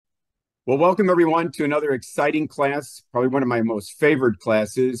Well, welcome everyone to another exciting class, probably one of my most favorite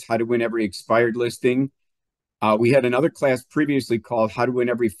classes, How to Win Every Expired Listing. We had another class previously called How to Win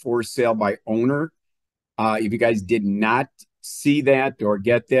Every For Sale by Owner. If you guys did not see that or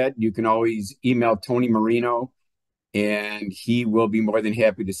get that, you can always email Tony Marino and he will be more than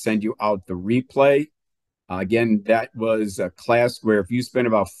happy to send you out the replay. Again, that was a class where if you spend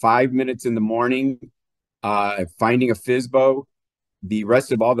about 5 minutes in the morning finding a FSBO, the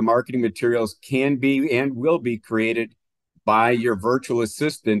rest of all the marketing materials can be and will be created by your virtual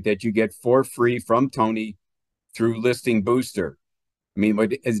assistant that you get for free from Tony through Listing Booster. I mean,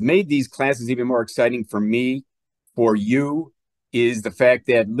 what has made these classes even more exciting for me, for you, is the fact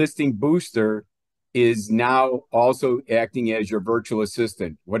that Listing Booster is now also acting as your virtual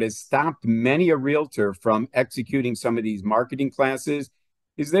assistant. What has stopped many a realtor from executing some of these marketing classes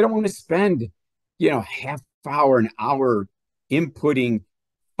is they don't want to spend, half hour, an hour inputting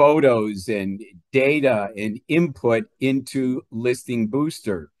photos and data and input into Listing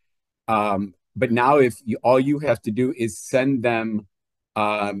Booster. But now, if all you have to do is send them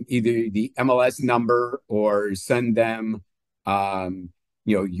either the MLS number or send them, something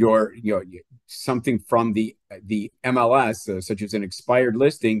from the MLS, such as an expired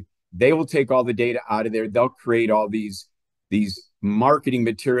listing, they will take all the data out of there. They'll create all these marketing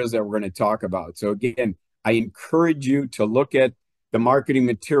materials that we're going to talk about. So again, I encourage you to look at the marketing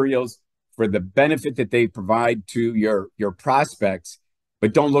materials for the benefit that they provide to your prospects,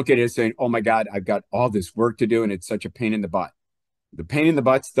 but don't look at it as saying, oh my God, I've got all this work to do and it's such a pain in the butt. The pain in the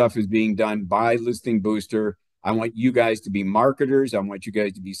butt stuff is being done by Listing Booster. I want you guys to be marketers. I want you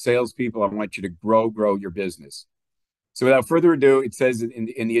guys to be salespeople. I want you to grow your business. So without further ado, it says in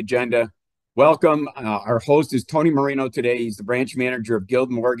the agenda, welcome. Our host is Tony Marino today. He's the branch manager of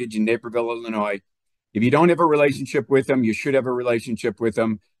Guild Mortgage in Naperville, Illinois. If you don't have a relationship with him, you should have a relationship with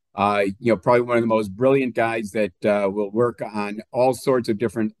him. Probably one of the most brilliant guys that will work on all sorts of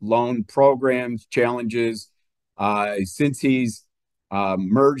different loan programs, challenges. Since he's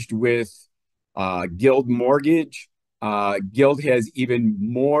merged with Guild Mortgage, Guild has even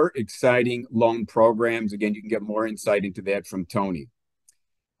more exciting loan programs. Again, you can get more insight into that from Tony.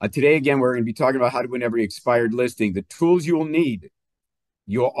 Today, again, we're going to be talking about how to win every expired listing, the tools you will need.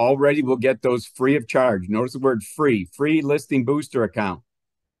 You already will get those free of charge. Notice the word free Listing Booster account.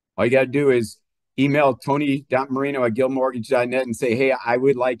 All you got to do is email tony.marino@guildmortgage.net and say, hey, I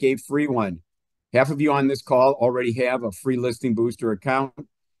would like a free one. Half of you on this call already have a free Listing Booster account.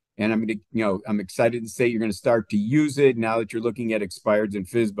 And I'm excited to say you're going to start to use it now that you're looking at expireds and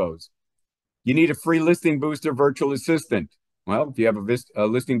FSBOs. You need a free Listing Booster virtual assistant. Well, if you have a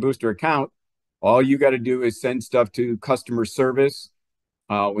Listing Booster account, all you got to do is send stuff to customer service.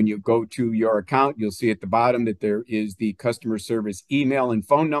 When you go to your account, you'll see at the bottom that there is the customer service email and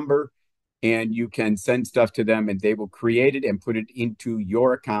phone number, and you can send stuff to them and they will create it and put it into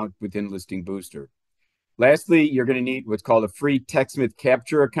your account within Listing Booster. Lastly, you're going to need what's called a free TechSmith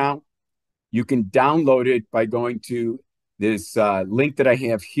Capture account. You can download it by going to this link that I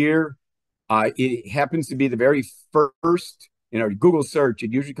have here. It happens to be the very first, Google search.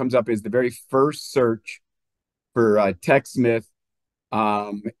 It usually comes up as the very first search for TechSmith.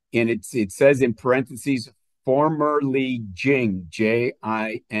 And it says in parentheses, formerly Jing, Jing.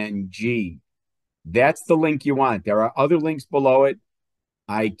 That's the link you want. There are other links below it.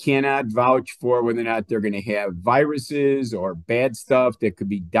 I cannot vouch for whether or not they're going to have viruses or bad stuff that could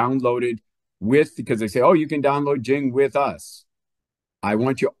be downloaded because they say, oh, you can download Jing with us. I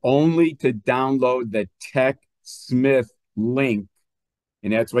want you only to download the TechSmith link.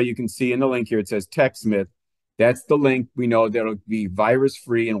 And that's why you can see in the link here, it says TechSmith. That's the link. We know that'll be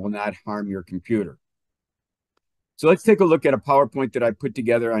virus-free and will not harm your computer. So let's take a look at a PowerPoint that I put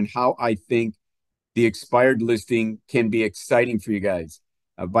together on how I think the expired listing can be exciting for you guys.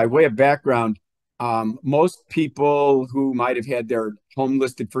 By way of background, most people who might have had their home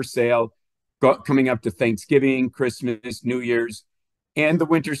listed for sale coming up to Thanksgiving, Christmas, New Year's, and the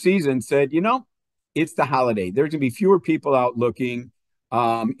winter season said, it's the holiday. There's going to be fewer people out looking.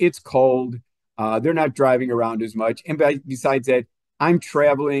 It's cold. They're not driving around as much. And besides that, I'm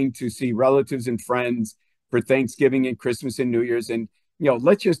traveling to see relatives and friends for Thanksgiving and Christmas and New Year's. And,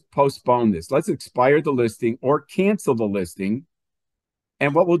 let's just postpone this. Let's expire the listing or cancel the listing.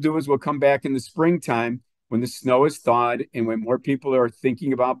 And what we'll do is we'll come back in the springtime when the snow is thawed and when more people are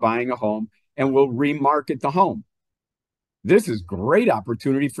thinking about buying a home, and we'll remarket the home. This is great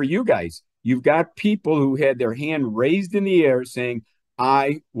opportunity for you guys. You've got people who had their hand raised in the air saying,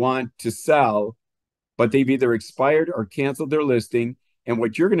 I want to sell, but they've either expired or canceled their listing. And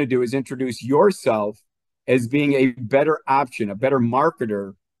what you're going to do is introduce yourself as being a better option, a better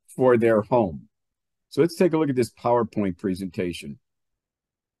marketer for their home. So let's take a look at this PowerPoint presentation.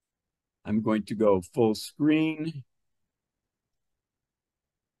 I'm going to go full screen.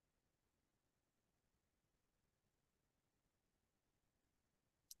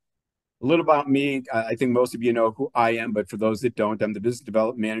 A little about me. I think most of you know who I am, but for those that don't, I'm the business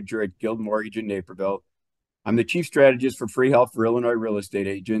development manager at Guild Mortgage in Naperville. I'm the chief strategist for Free Help for Illinois real estate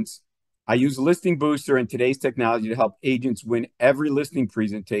agents. I use Listing Booster and today's technology to help agents win every listing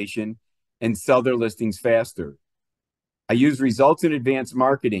presentation and sell their listings faster. I use results in advance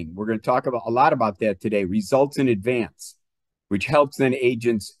marketing. We're going to talk about a lot about that today. Results in advance, which helps then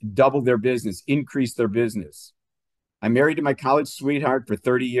agents double their business, increase their business. I'm married to my college sweetheart for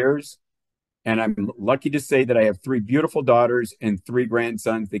 30 years. And I'm lucky to say that I have 3 beautiful daughters and 3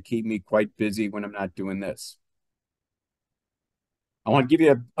 grandsons that keep me quite busy when I'm not doing this. I want to give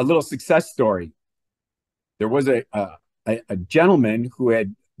you a little success story. There was a gentleman who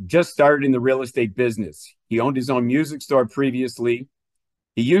had just started in the real estate business. He owned his own music store previously.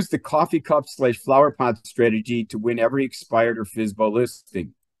 He used the coffee cup / flower pot strategy to win every expired or FSBO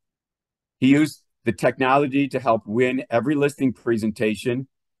listing. He used the technology to help win every listing presentation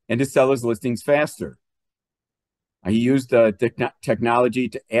and to sell his listings faster. He used the technology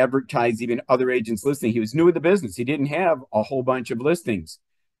to advertise even other agents' listings. He was new in the business. He didn't have a whole bunch of listings.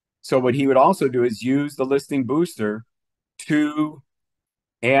 So what he would also do is use the listing booster to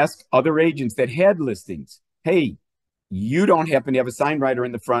ask other agents that had listings, hey, you don't happen to have a sign writer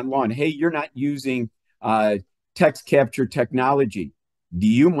in the front lawn. Hey, you're not using text capture technology. Do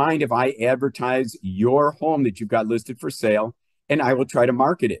you mind if I advertise your home that you've got listed for sale? And I will try to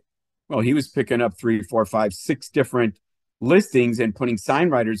market it. Well, he was picking up 3, 4, 5, 6 different listings and putting sign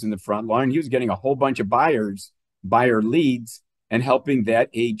writers in the front lawn. He was getting a whole bunch of buyer leads, and helping that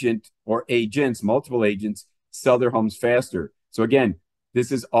agent or agents, multiple agents, sell their homes faster. So again,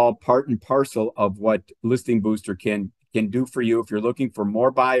 this is all part and parcel of what Listing Booster can do for you. If you're looking for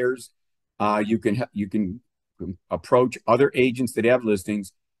more buyers, you can approach other agents that have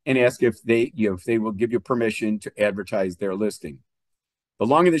listings and ask if they will give you permission to advertise their listing. The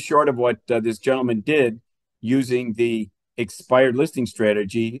long and the short of what this gentleman did using the expired listing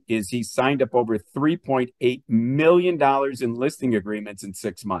strategy is he signed up over $3.8 million in listing agreements in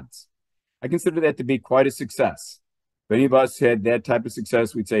 6 months. I consider that to be quite a success. If any of us had that type of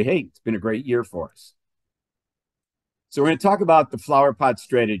success, we'd say, hey, it's been a great year for us. So we're going to talk about the flower pot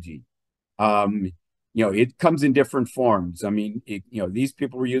strategy. It comes in different forms. I mean, these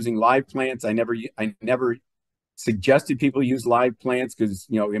people were using live plants. I never suggested people use live plants because,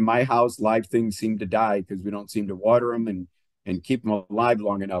 in my house, live things seem to die because we don't seem to water them and keep them alive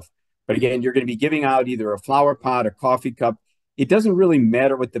long enough. But again, you're going to be giving out either a flower pot, a coffee cup. It doesn't really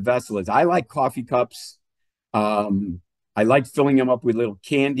matter what the vessel is. I like coffee cups. I like filling them up with little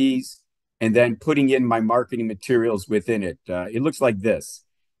candies and then putting in my marketing materials within it. It looks like this.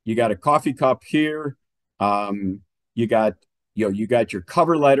 You got a coffee cup here. You got your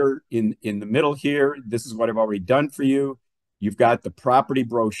cover letter in the middle here. This is what I've already done for you. You've got the property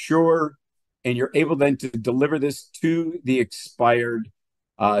brochure, and you're able then to deliver this to the expired,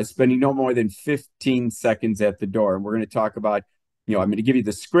 spending no more than 15 seconds at the door. And we're going to talk about, I'm going to give you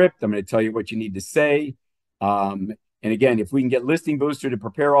the script. I'm going to tell you what you need to say. And again, if we can get Listing Booster to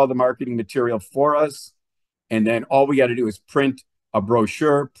prepare all the marketing material for us, and then all we got to do is print a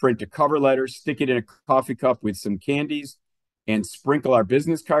brochure, print a cover letter, stick it in a coffee cup with some candies, and sprinkle our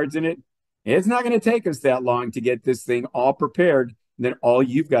business cards in it. It's not going to take us that long to get this thing all prepared. And then all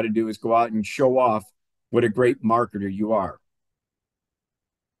you've got to do is go out and show off what a great marketer you are.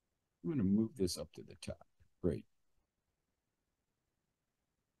 I'm going to move this up to the top. Great.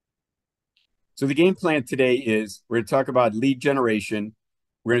 So the game plan today is we're going to talk about lead generation.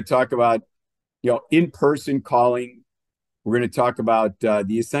 We're going to talk about, in-person calling. We're going to talk about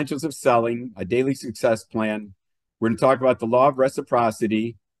the essentials of selling, a daily success plan. We're going to talk about the law of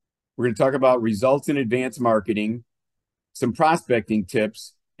reciprocity. We're going to talk about results in advanced marketing, some prospecting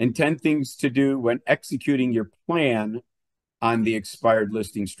tips, and 10 things to do when executing your plan on the expired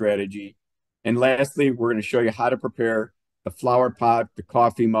listing strategy. And lastly, we're going to show you how to prepare the flower pot, the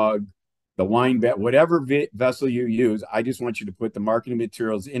coffee mug, the wine vat, whatever vessel you use. I just want you to put the marketing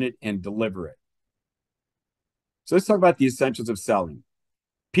materials in it and deliver it. So let's talk about the essentials of selling.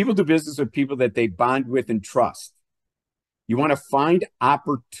 People do business with people that they bond with and trust. You want to find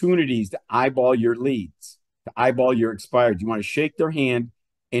opportunities to eyeball your leads, to eyeball your expired. You want to shake their hand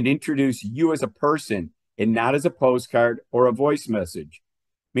and introduce you as a person and not as a postcard or a voice message.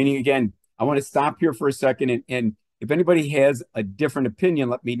 Meaning, again, I want to stop here for a second. And if anybody has a different opinion,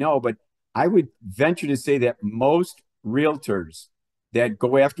 let me know. But I would venture to say that most realtors that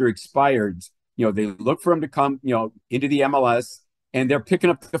go after expireds, they look for them to come, into the MLS, and they're picking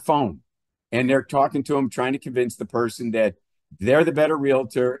up the phone and they're talking to them, trying to convince the person that they're the better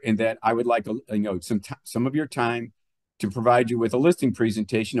realtor and that I would like, some of your time to provide you with a listing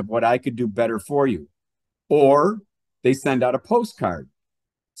presentation of what I could do better for you. Or they send out a postcard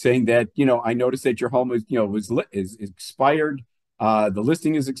saying that, I noticed that your home is expired. The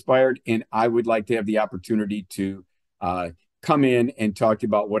listing is expired, and I would like to have the opportunity to come in and talk to you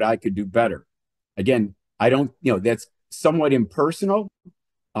about what I could do better. Again, I don't, that's somewhat impersonal.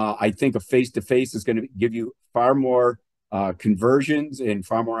 I think a face-to-face is going to give you far more conversions and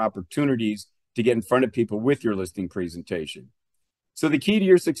far more opportunities to get in front of people with your listing presentation. So the key to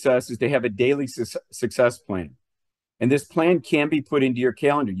your success is to have a daily success plan. And this plan can be put into your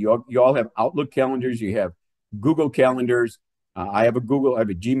calendar. You all have Outlook calendars. You have Google calendars. I have a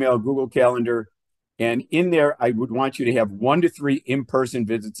Gmail Google calendar. And in there, I would want you to have 1 to 3 in-person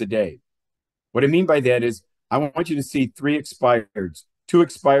visits a day. What I mean by that is I want you to see 3 expireds, 2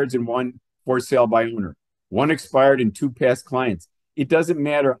 expireds and 1 for sale by owner, 1 expired and 2 past clients. It doesn't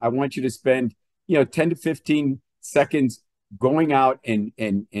matter. I want you to spend, 10 to 15 seconds going out and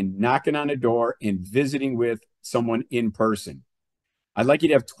knocking on a door and visiting with someone in person. I'd like you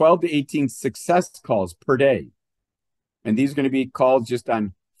to have 12 to 18 success calls per day. And these are going to be calls just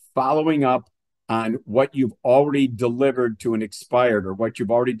on following up on what you've already delivered to an expired or what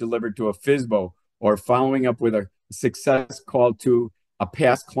you've already delivered to a FSBO, or following up with a success call to a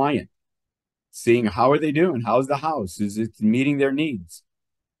past client, seeing how are they doing? How's the house? Is it meeting their needs?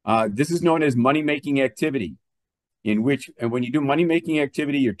 This is known as money-making activity, in which, and when you do money-making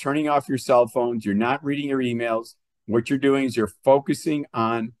activity, you're turning off your cell phones, you're not reading your emails. What you're doing is you're focusing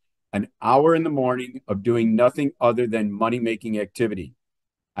on an hour in the morning of doing nothing other than money-making activity.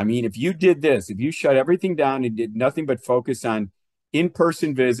 I mean, if you did this, if you shut everything down and did nothing but focus on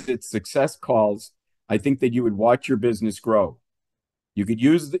in-person visits, success calls, I think that you would watch your business grow. You could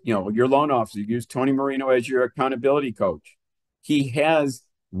use, your loan officer, use Tony Marino as your accountability coach. He has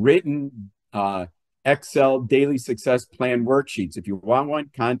written Excel daily success plan worksheets. If you want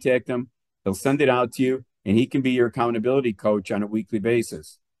one, contact him. He'll send it out to you, and he can be your accountability coach on a weekly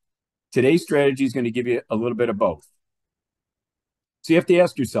basis. Today's strategy is going to give you a little bit of both. So you have to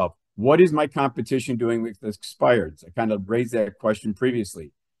ask yourself, what is my competition doing with the expireds? I kind of raised that question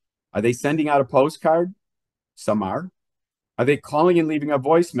previously. Are they sending out a postcard? Some are. Are they calling and leaving a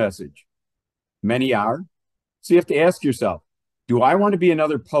voice message? Many are. So you have to ask yourself, do I want to be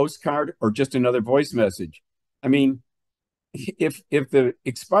another postcard or just another voice message? I mean, if the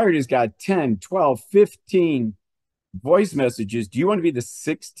expired has got 10, 12, 15 voice messages, do you want to be the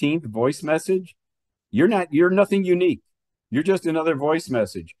 16th voice message? You're nothing unique. You're just another voice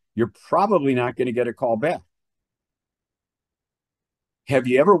message. You're probably not going to get a call back. Have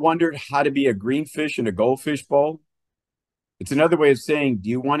you ever wondered how to be a green fish in a goldfish bowl? It's another way of saying, do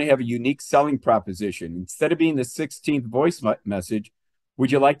you want to have a unique selling proposition? Instead of being the 16th voice message,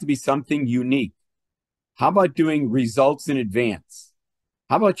 would you like to be something unique? How about doing results in advance?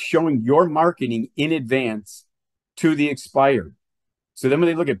 How about showing your marketing in advance to the expired? So then when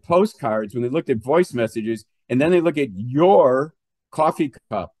they look at postcards, when they look at voice messages, and then they look at your coffee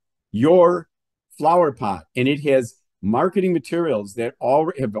cup, your flower pot, and it has marketing materials that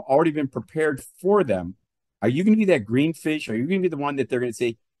have already been prepared for them. Are you going to be that green fish? Are you going to be the one that they're going to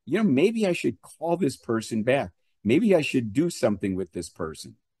say, maybe I should call this person back. Maybe I should do something with this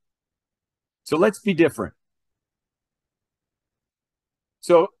person. So let's be different.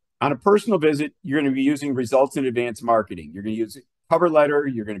 So on a personal visit, you're going to be using results in advance marketing. You're going to use a cover letter.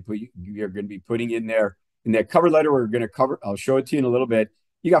 You're going to be putting in there. In that cover letter, I'll show it to you in a little bit.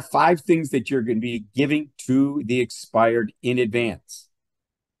 You got 5 things that you're going to be giving to the expired in advance.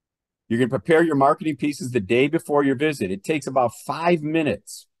 You're going to prepare your marketing pieces the day before your visit. It takes about 5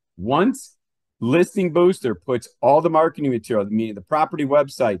 minutes. Once Listing Booster puts all the marketing material, meaning the property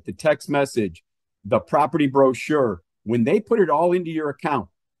website, the text message, the property brochure, when they put it all into your account,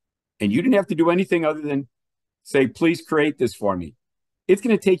 and you didn't have to do anything other than say, please create this for me, it's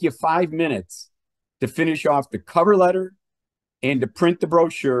going to take you 5 minutes to finish off the cover letter and to print the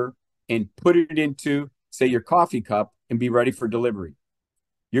brochure and put it into, say, your coffee cup and be ready for delivery.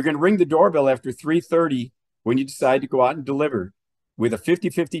 You're going to ring the doorbell after 3:30 when you decide to go out and deliver, with a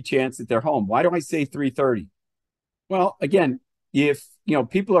 50-50 chance that they're home. Why do I say 3:30? Well, again, if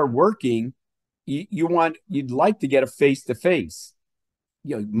people are working, you'd like to get a face-to-face.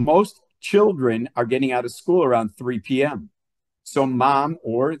 Most children are getting out of school around 3 p.m. So mom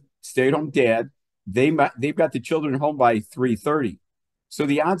or stay-at-home dad, they've got the children home by 3:30. So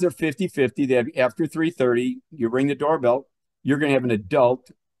the odds are 50-50 that after 3:30, you ring the doorbell, you're going to have an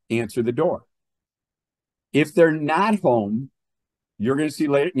adult answer the door. If they're not home, you're going to see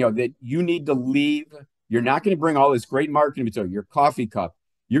later, that you need to leave. You're not going to bring all this great marketing material, your coffee cup.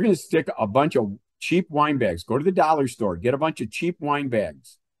 You're going to stick a bunch of cheap wine bags. Go to the dollar store, get a bunch of cheap wine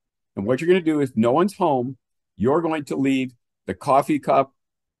bags. And what you're going to do, if no one's home, you're going to leave the coffee cup,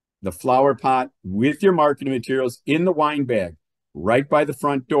 the flower pot with your marketing materials in the wine bag right by the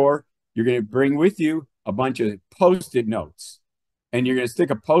front door. You're going to bring with you a bunch of Post-it notes. And you're going to stick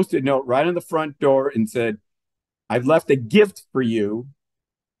a Post-it note right on the front door and said, I've left a gift for you,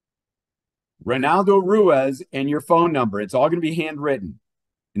 Ronaldo Ruiz, and your phone number. It's all going to be handwritten.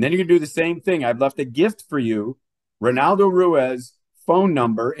 And then you're going to do the same thing. I've left a gift for you, Ronaldo Ruiz, phone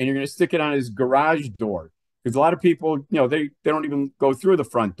number, and you're going to stick it on his garage door. Because a lot of people, they don't even go through the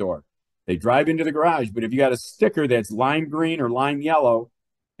front door. They drive into the garage. But if you got a sticker that's lime green or lime yellow,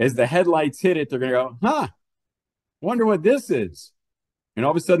 as the headlights hit it, they're going to go, wonder what this is. And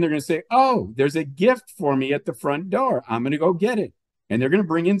all of a sudden they're going to say, oh, there's a gift for me at the front door. I'm going to go get it. And they're going to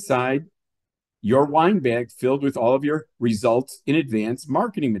bring inside your wine bag filled with all of your results in advance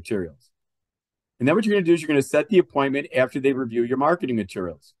marketing materials. And then what you're going to do is you're going to set the appointment after they review your marketing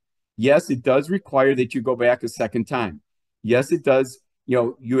materials. Yes, it does require that you go back a second time. Yes, it does.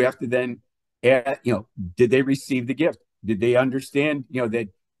 You have to then add, did they receive the gift? Did they understand, that,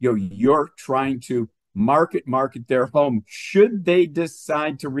 you're trying to market their home? Should they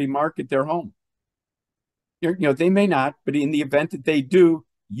decide to remarket their home? They may not, but in the event that they do,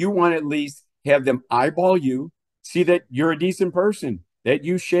 you want to at least have them eyeball you, see that you're a decent person, that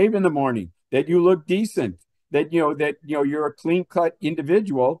you shave in the morning, that you look decent, that you're a clean-cut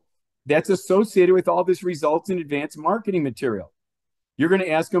individual that's associated with all this results in advanced marketing material. You're going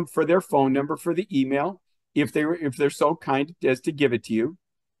to ask them for their phone number, for the email, if they're so kind as to give it to you.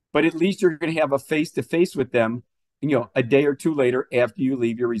 But at least you're going to have a face-to-face with them, a day or two later after you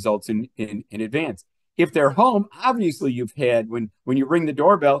leave your results in advance. If they're home, obviously you've had, when you ring the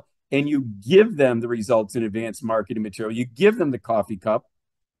doorbell and you give them the results in advance marketing material, you give them the coffee cup,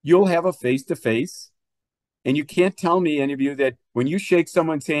 you'll have a face-to-face. And you can't tell me, any of you, that when you shake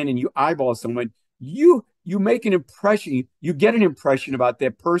someone's hand and you eyeball someone, you make an impression, you get an impression about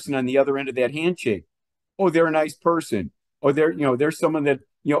that person on the other end of that handshake. Oh, they're a nice person. Or they're someone that,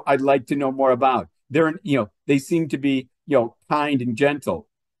 I'd like to know more about. They seem to be, kind and gentle.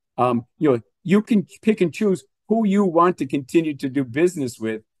 You can pick and choose who you want to continue to do business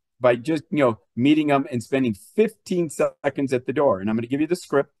with by just, meeting them and spending 15 seconds at the door. And I'm going to give you the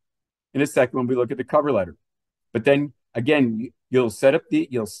script in a second when we look at the cover letter. But then again, you'll set up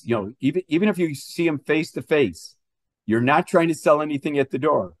even if you see them face to face, you're not trying to sell anything at the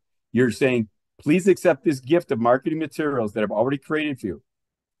door. You're saying, please accept this gift of marketing materials that I've already created for you.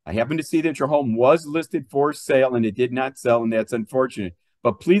 I happen to see that your home was listed for sale and it did not sell, and that's unfortunate.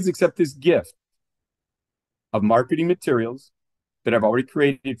 But please accept this gift of marketing materials that I've already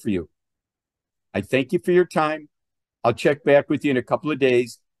created for you. I thank you for your time. I'll check back with you in a couple of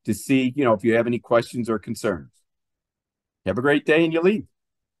days to see, if you have any questions or concerns. Have a great day and you leave.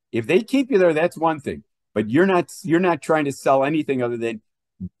 If they keep you there, that's one thing. But you're not trying to sell anything other than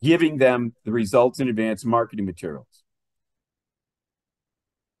giving them the results in advance marketing materials.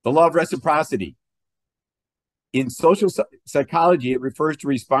 The law of reciprocity. In social psychology, it refers to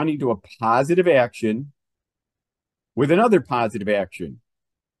responding to a positive action with another positive action,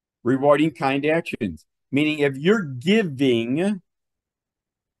 rewarding kind actions. Meaning if you're giving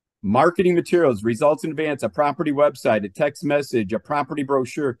marketing materials, results in advance, a property website, a text message, a property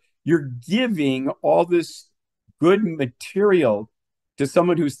brochure, you're giving all this good material to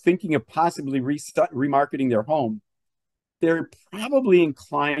someone who's thinking of possibly remarketing their home, they're probably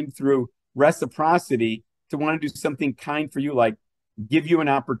inclined through reciprocity to want to do something kind for you, like give you an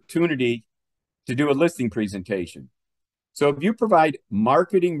opportunity to do a listing presentation. So if you provide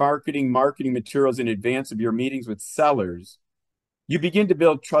marketing materials in advance of your meetings with sellers, you begin to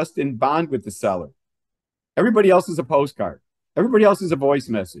build trust and bond with the seller. Everybody else is a postcard. Everybody else is a voice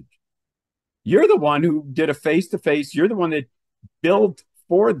message. You're the one who did a face-to-face. You're the one that built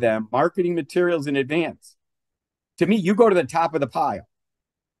for them marketing materials in advance. To me, you go to the top of the pile.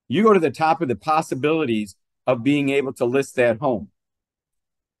 You go to the top of the possibilities of being able to list that home.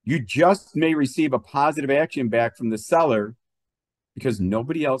 You just may receive a positive action back from the seller because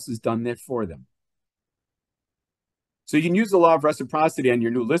nobody else has done that for them. So you can use the law of reciprocity on your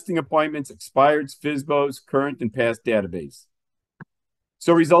new listing appointments, expireds, FSBOs, current and past database.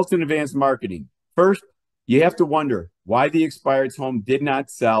 So results in advanced marketing. First, you have to wonder why the expired's home did not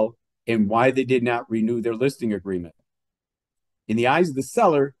sell and why they did not renew their listing agreement. In the eyes of the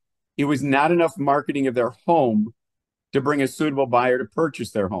seller, it was not enough marketing of their home to bring a suitable buyer to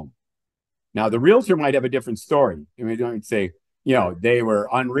purchase their home. Now, the realtor might have a different story. I mean, they might say, they were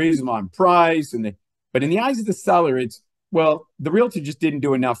unreasonable on price, but in the eyes of the seller, it's, well, the realtor just didn't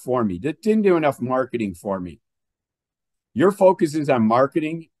do enough for me. Didn't do enough marketing for me. Your focus is on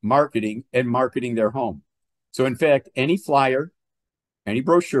marketing, and marketing their home. So in fact, any flyer, any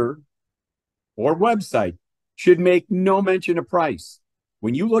brochure, or website should make no mention of price.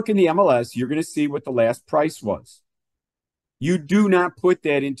 When you look in the MLS, you're going to see what the last price was. You do not put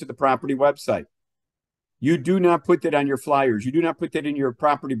that into the property website. You do not put that on your flyers. You do not put that in your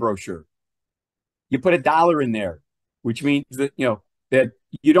property brochure. You put $1 in there, which means that that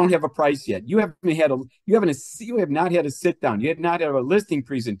you don't have a price yet. You have not had a sit down. You have not had a listing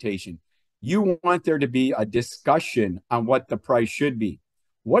presentation. You want there to be a discussion on what the price should be.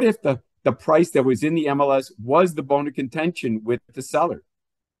 What if the price that was in the MLS was the bone of contention with the seller?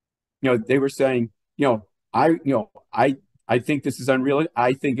 They were saying, I think this is unreal.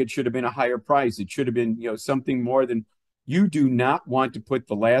 I think it should have been a higher price. It should have been, something more than. You do not want to put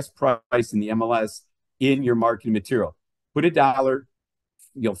the last price in the MLS in your marketing material. Put $1.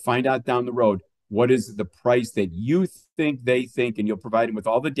 You'll find out down the road what is the price that you think they think, and you'll provide them with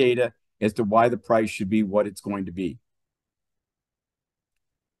all the data as to why the price should be what it's going to be.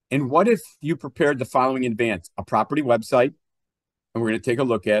 And what if you prepared the following in advance? A property website, and we're going to take a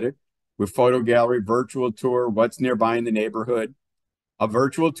look at it, with photo gallery, virtual tour, what's nearby in the neighborhood, a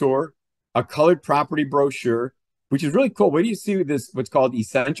virtual tour, a colored property brochure, which is really cool. Where do you see this, what's called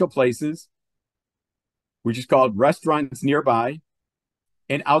essential places, which is called restaurants nearby,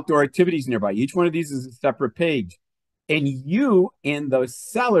 and outdoor activities nearby. Each one of these is a separate page. And you and the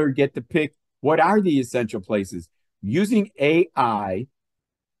seller get to pick what are the essential places. Using AI,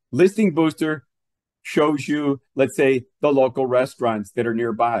 Listing Booster shows you, let's say, the local restaurants that are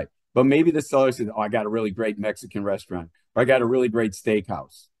nearby. But maybe the seller says, oh, I got a really great Mexican restaurant, or I got a really great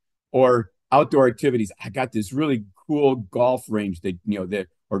steakhouse, or outdoor activities. I got this really cool golf range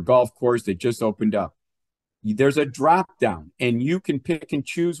or golf course that just opened up. There's a drop down, and you can pick and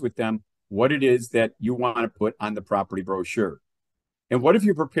choose with them what it is that you want to put on the property brochure. And what if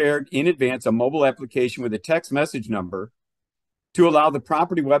you prepared in advance a mobile application with a text message number to allow the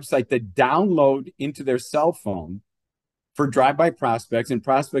property website to download into their cell phone for drive-by prospects, and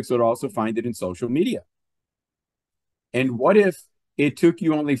prospects would also find it in social media? And what if it took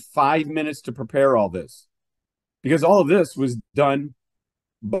you only 5 minutes to prepare all this? Because all of this was done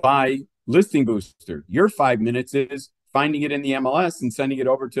by Listing Booster. Your 5 minutes is finding it in the MLS and sending it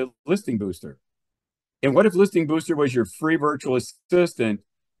over to Listing Booster. And what if Listing Booster was your free virtual assistant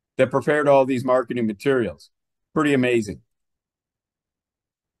that prepared all these marketing materials? Pretty amazing.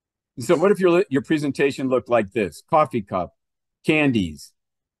 So what if your presentation looked like this? Coffee cup, candies,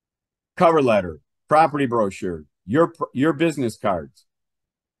 cover letter, property brochure, your business cards.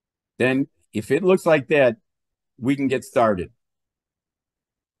 Then if it looks like that, we can get started.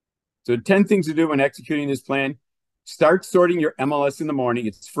 So 10 things to do when executing this plan. Start sorting your MLS in the morning.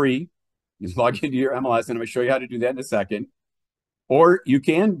 It's free. You just log into your MLS, and I'm going to show you how to do that in a second. Or you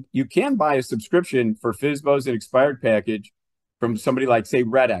can buy a subscription for FSBOs and expired package from somebody like, say,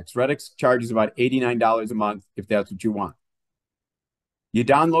 RedX. RedX charges about $89 a month if that's what you want. You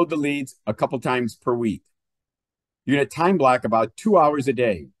download the leads a couple times per week. You're going to time block about 2 hours a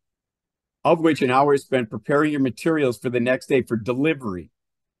day, of which an hour is spent preparing your materials for the next day for delivery.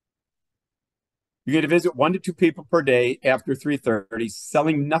 You're going to visit 1 to 2 people per day after 3:30,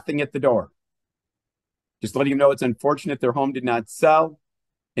 selling nothing at the door. Just letting them know it's unfortunate their home did not sell,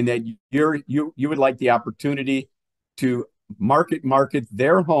 and that you would like the opportunity to market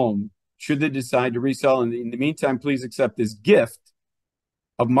their home should they decide to resell. And in the meantime, please accept this gift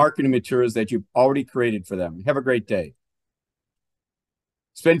of marketing materials that you've already created for them. Have a great day.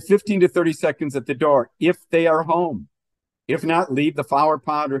 Spend 15 to 30 seconds at the door if they are home. If not, leave the flower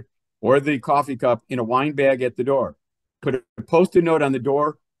pot or the coffee cup in a wine bag at the door. Put a Post-it note on the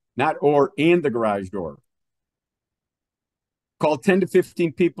door, and the garage door. Call 10 to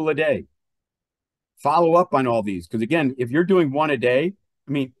 15 people a day. Follow up on all these. Because again, if you're doing one a day,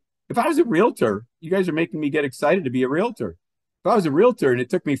 I mean, if I was a realtor, you guys are making me get excited to be a realtor. If I was a realtor and it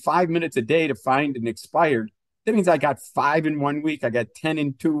took me 5 minutes a day to find an expired, that means I got 5 in 1 week. I got 10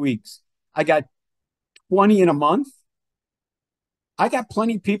 in 2 weeks. I got 20 in a month. I got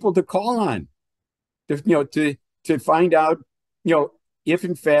plenty of people to call on to find out, if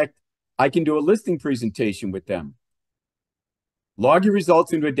in fact I can do a listing presentation with them. Log your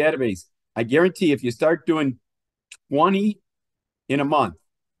results into a database. I guarantee if you start doing 20 in a month,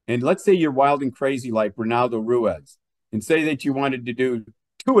 and let's say you're wild and crazy like Ronaldo Ruiz, and say that you wanted to do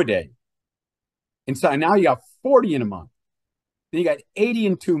 2 a day. And so now you have 40 in a month. Then you got 80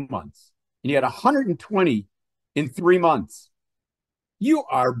 in 2 months. And you got 120 in 3 months. You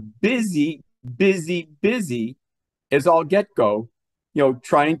are busy, busy, busy as all get go,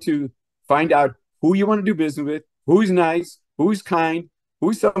 trying to find out who you want to do business with, who's nice, who's kind,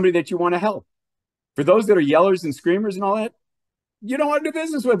 who's somebody that you want to help. For those that are yellers and screamers and all that, you don't want to do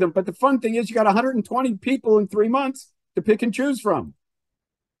business with them. But the fun thing is you got 120 people in 3 months to pick and choose from.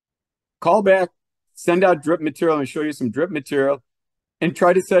 Call back, send out drip material and show you some drip material, and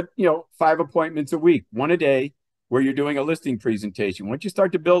try to set, 5 appointments a week, one a day, where you're doing a listing presentation. Once you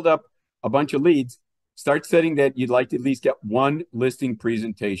start to build up a bunch of leads, start setting that you'd like to at least get one listing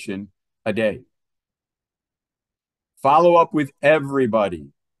presentation a day. Follow up with everybody.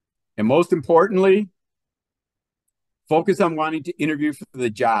 And most importantly, focus on wanting to interview for the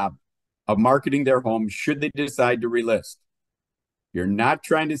job of marketing their home should they decide to relist. You're not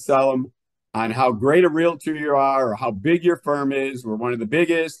trying to sell them on how great a realtor you are or how big your firm is. We're one of the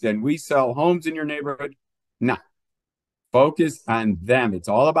biggest and we sell homes in your neighborhood. No. Focus on them. It's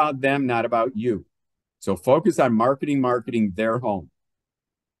all about them, not about you. So focus on marketing their home.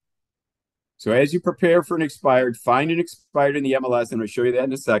 So as you prepare for an expired, find an expired in the MLS, and I'll show you that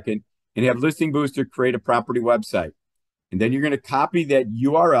in a second, and have Listing Booster create a property website. And then you're going to copy that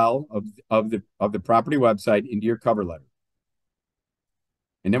URL of the property website into your cover letter.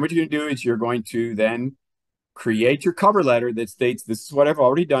 And then what you're going to do is you're going to then create your cover letter that states, this is what I've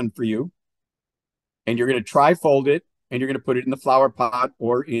already done for you. And you're going to tri-fold it, and you're going to put it in the flower pot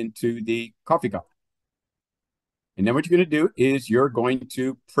or into the coffee cup. And then what you're going to do is you're going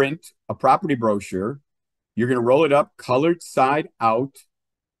to print a property brochure. You're going to roll it up, colored side out,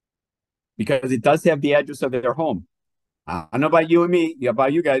 because it does have the address of their home. I don't know about you and me,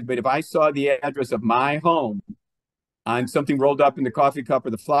 about you guys, but if I saw the address of my home on something rolled up in the coffee cup or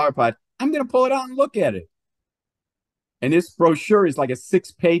the flower pot, I'm going to pull it out and look at it. And this brochure is like a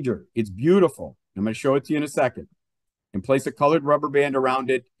 6-pager. It's beautiful. I'm going to show it to you in a second. And place a colored rubber band around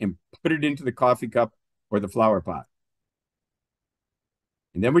it and put it into the coffee cup or the flower pot.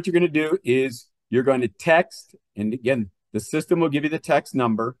 And then what you're going to do is you're going to text, and again, the system will give you the text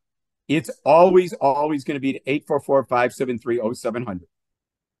number. It's always going to be to 844-573-0700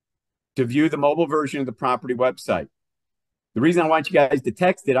 to view the mobile version of the property website. The reason I want you guys to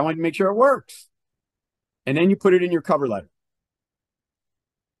text it, I want to make sure it works. And then you put it in your cover letter.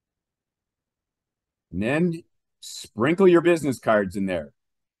 And then sprinkle your business cards in there.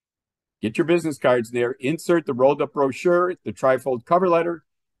 Get your business cards in there, insert the rolled up brochure, the trifold cover letter,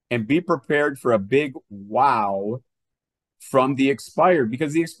 and be prepared for a big wow from the expired,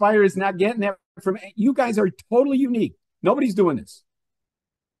 because the expired is not getting that from you. Guys are totally unique. Nobody's doing this.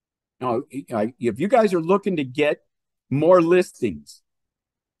 No, if you guys are looking to get more listings,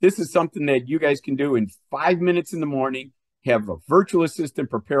 this is something that you guys can do in 5 minutes in the morning. Have a virtual assistant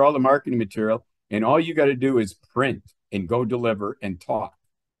prepare all the marketing material, and all you got to do is print and go deliver and talk.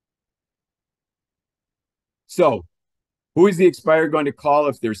 So, who is the expired going to call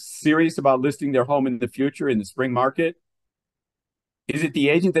if they're serious about listing their home in the future in the spring market? Is it the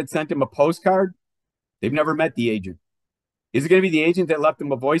agent that sent them a postcard? They've never met the agent. Is it going to be the agent that left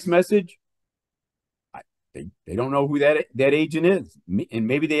them a voice message? They don't know who that agent is, and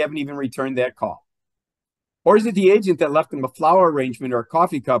maybe they haven't even returned that call. Or is it the agent that left them a flower arrangement or a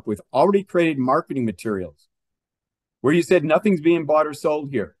coffee cup with already created marketing materials where you said nothing's being bought or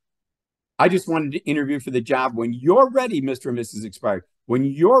sold here? I just wanted to interview for the job. When you're ready, Mr. and Mrs. Expired, when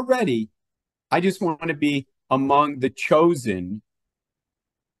you're ready, I just want to be among the chosen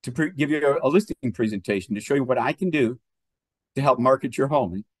to give you a listing presentation to show you what I can do to help market your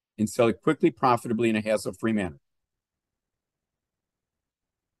home and sell it quickly, profitably, in a hassle-free manner.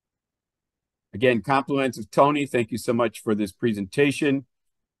 Again, compliments of Tony. Thank you so much for this presentation.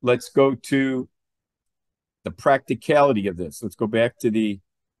 Let's go to the practicality of this. Let's go back to the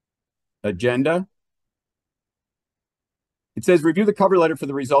agenda. It says review the cover letter for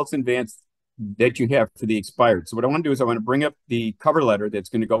the results in advance that you have for the expired. So what I want to do is I want to bring up the cover letter that's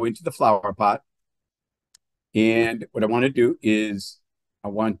going to go into the flower pot. And what I want to do is I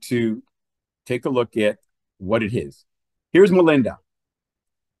want to take a look at what it is. Here's Melinda.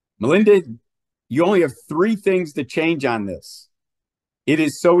 Melinda, you only have 3 things to change on this. It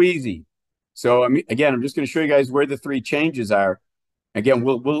is so easy. So again, I'm just going to show you guys where the 3 changes are. Again,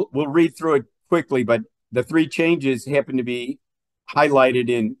 we'll read through it quickly, but the 3 changes happen to be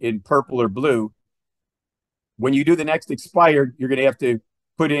highlighted in purple or blue. When you do the next expired, you're going to have to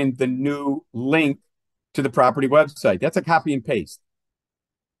put in the new link to the property website. That's a copy and paste.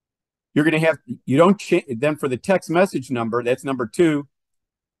 You're going to have, you don't change, then for the text message number, that's number 2.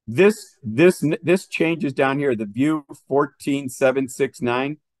 This changes down here. The view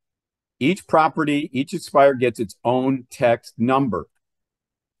 14769. Each property, each expired gets its own text number.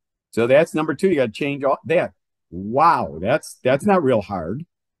 So that's number two. You got to change all that. Wow, that's not real hard.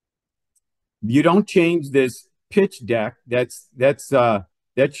 You don't change this pitch deck. That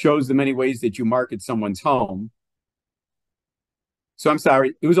shows the many ways that you market someone's home. So I'm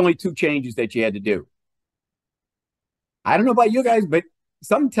sorry, it was only two changes that you had to do. I don't know about you guys, but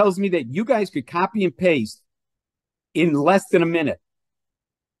something tells me that you guys could copy and paste in less than a minute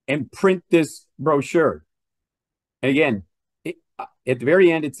and print this brochure. And again, at the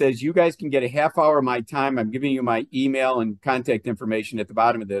very end, it says you guys can get a half hour of my time. I'm giving you my email and contact information at the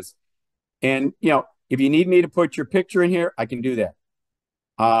bottom of this. And, if you need me to put your picture in here, I can do that.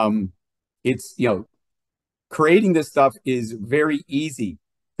 It's, creating this stuff is very easy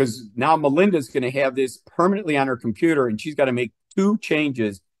because now Melinda's going to have this permanently on her computer and she's got to make two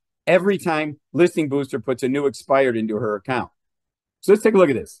changes every time Listing Booster puts a new expired into her account. So let's take a look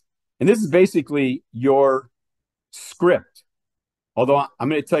at this. And this is basically your script. Although I'm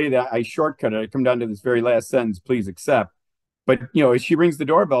going to tell you that I shortcut it. I come down to this very last sentence, please accept. But, as she rings the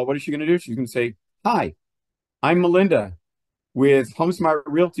doorbell, what is she going to do? She's going to say, hi, I'm Melinda with HomeSmart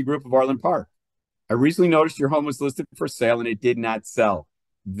Realty Group of Orland Park. I recently noticed your home was listed for sale and it did not sell.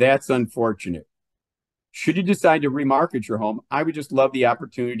 That's unfortunate. Should you decide to remarket your home, I would just love the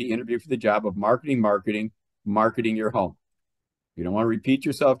opportunity to interview for the job of marketing your home. You don't want to repeat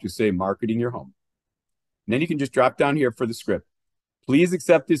yourself, just say marketing your home. And then you can just drop down here for the script. Please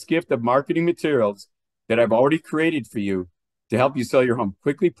accept this gift of marketing materials that I've already created for you to help you sell your home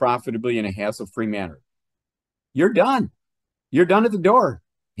quickly, profitably, in a hassle-free manner. You're done. You're done at the door.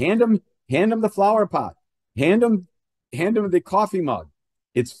 Hand them the flower pot. Hand them the coffee mug.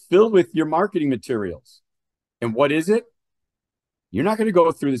 It's filled with your marketing materials. And what is it? You're not going to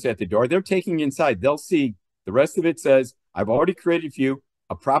go through this at the door. They're taking you inside. They'll see the rest of it says, I've already created for you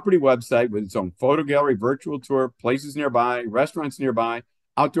a property website with its own photo gallery, virtual tour, places nearby, restaurants nearby,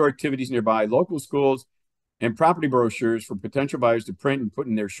 outdoor activities nearby, local schools, and property brochures for potential buyers to print and put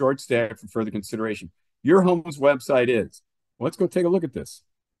in their short stack for further consideration. Your home's website is. Let's go take a look at this.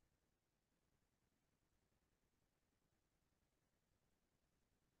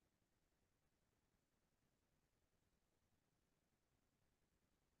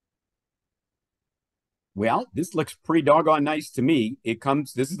 Well, this looks pretty doggone nice to me.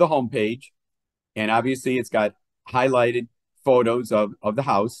 This is the home page, and obviously it's got highlighted photos of the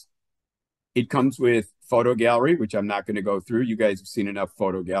house. It comes with photo gallery, which I'm not going to go through. You guys have seen enough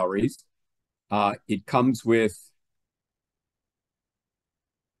photo galleries. It comes with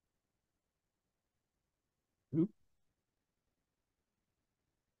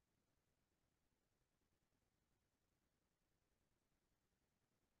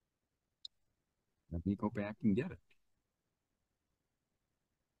let me go back and get it.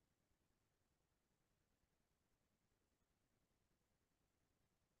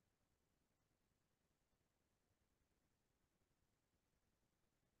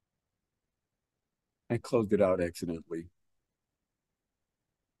 I closed it out accidentally.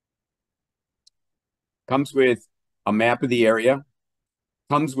 Comes with a map of the area,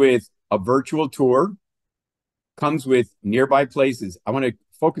 comes with a virtual tour, comes with nearby places. I want to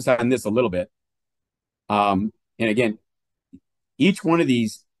focus on this a little bit. And again, each one of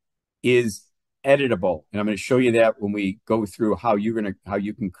these is editable. And I'm going to show you that when we go through how you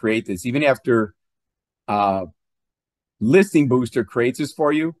can create this. Even after Listing Booster creates this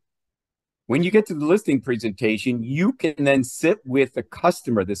for you, when you get to the listing presentation, you can then sit with the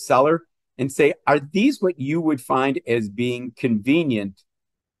customer, the seller, and say, are these what you would find as being convenient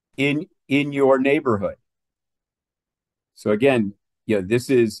in your neighborhood? So again, this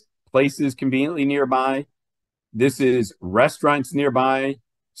is places conveniently nearby. This is restaurants nearby,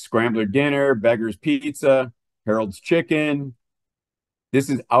 Scrambler Dinner, Beggar's Pizza, Harold's Chicken. This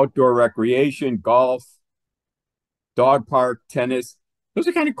is outdoor recreation, golf, dog park, tennis. Those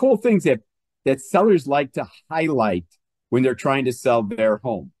are kind of cool things that sellers like to highlight when they're trying to sell their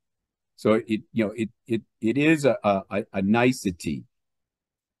home. So it is a nicety.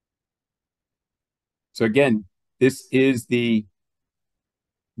 So again, this is the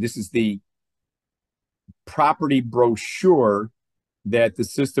property brochure that the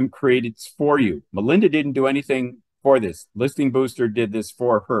system created for you. Melinda didn't do anything for this. Listing Booster did this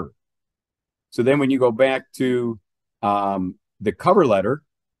for her. So then when you go back to the cover letter,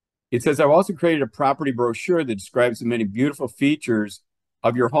 it says, I've also created a property brochure that describes the many beautiful features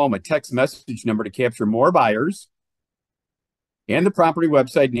of your home, a text message number to capture more buyers, and the property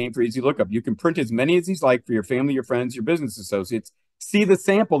website name for easy lookup. You can print as many as you'd like for your family, your friends, your business associates. see the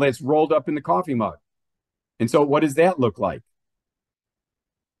sample that's rolled up in the coffee mug. And so what does that look like?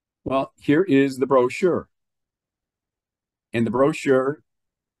 Well, here is the brochure. And the brochure,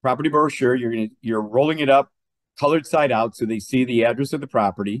 property brochure, you're rolling it up colored side out so they see the address of the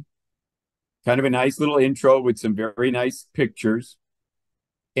property. Kind of a nice little intro with some very nice pictures.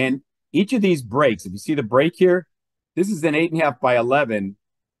 And each of these breaks, if you see the break here, this is an 8.5 by 11,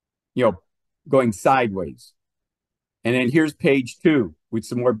 going sideways. And then here's page 2 with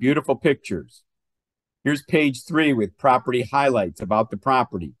some more beautiful pictures. Here's page 3 with property highlights about the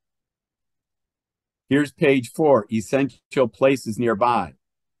property. Here's page 4, essential places nearby.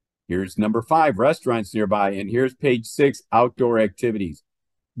 Here's number 5, restaurants nearby. And here's page 6, outdoor activities.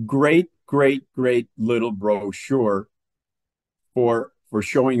 Great, great, great little brochure for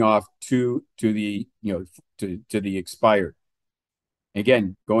showing off to the the expired.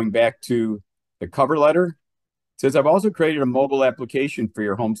 Again, going back to the cover letter, it says, I've also created a mobile application for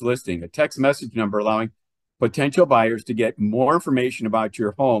your home's listing, a text message number allowing potential buyers to get more information about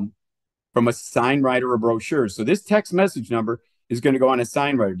your home from a sign writer or brochure. So this text message number is going to go on a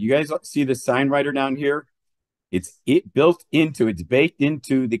sign writer. Do you guys see the sign writer down here? It's baked into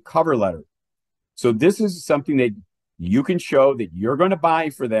the cover letter. So this is something that you can show that you're going to buy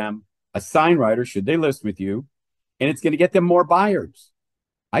for them, a sign writer, should they list with you, and it's going to get them more buyers.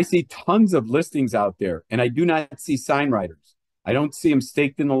 I see tons of listings out there, and I do not see sign writers. I don't see them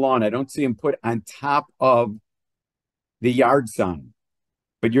staked in the lawn. I don't see them put on top of the yard sign.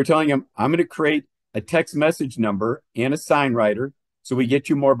 But you're telling them, I'm going to create a text message number and a sign writer so we get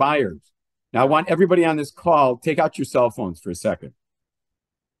you more buyers. Now, I want everybody on this call, take out your cell phones for a second.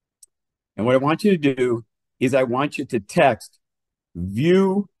 And what I want you to do is I want you to text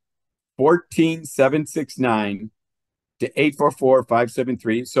view 14769 to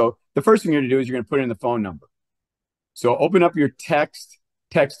 844-573. So the first thing you're going to do is you're going to put in the phone number. So open up your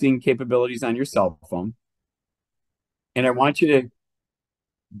texting capabilities on your cell phone. And I want you to,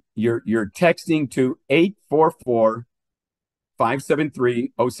 you're texting to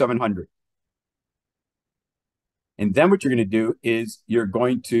 844-573-0700. And then what you're going to do is you're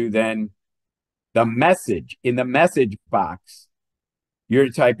going to then, in the message box, you're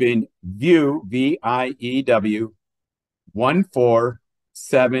to type in view, VIEW,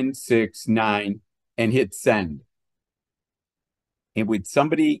 14769 and hit send. And would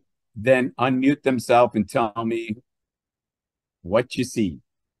somebody then unmute themselves and tell me what you see?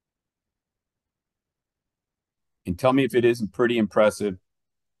 And tell me if it isn't pretty impressive.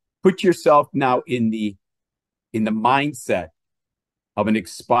 Put yourself now in the mindset of an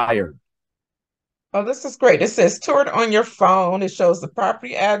expired. Oh, this is great. It says tour it on your phone. It shows the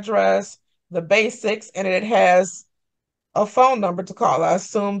property address, the basics, and it has a phone number to call. I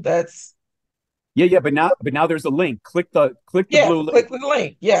assume that's Yeah, but now there's a link. Click the blue link. click the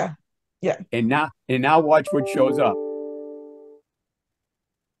link. Yeah. Yeah. And now watch what shows up.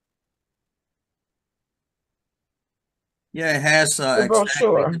 Yeah, it has The exactly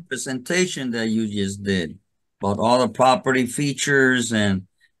brochure. the presentation that you just did about all the property features and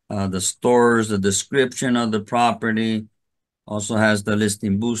the stores, the description of the property. Also has the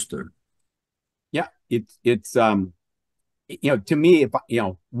listing booster. Yeah, it's to me, if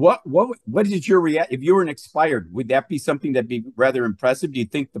what is your react if you were an expired, would that be something that'd be rather impressive? Do you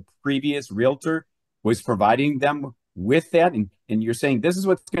think the previous realtor was providing them with that? And you're saying this is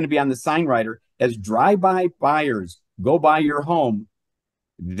what's going to be on the sign writer as drive-by buyers go by your home,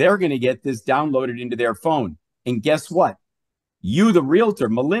 they're going to get this downloaded into their phone. And guess what? You, the realtor,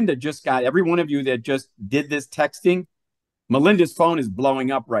 Melinda, just got every one of you that just did this texting. Melinda's phone is blowing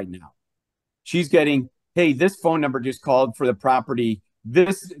up right now. She's getting, hey, this phone number just called for the property.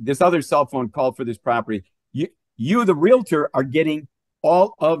 This other cell phone called for this property. You, the realtor, are getting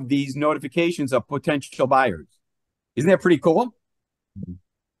all of these notifications of potential buyers. Isn't that pretty cool?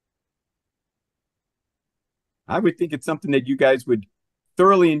 I would think it's something that you guys would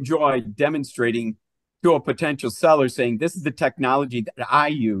thoroughly enjoy demonstrating to a potential seller, saying, this is the technology that I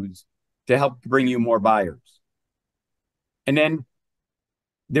use to help bring you more buyers. And then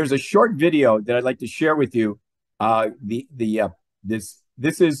there's a short video that I'd like to share with you. This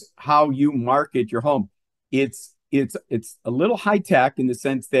is how you market your home. It's a little high tech in the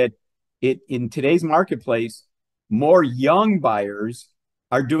sense that in today's marketplace, more young buyers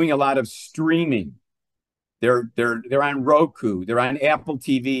are doing a lot of streaming. They're on Roku, they're on Apple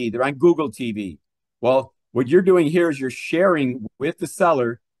TV, they're on Google TV. Well, what you're doing here is you're sharing with the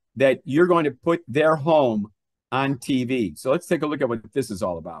seller that you're going to put their home on TV. So let's take a look at what this is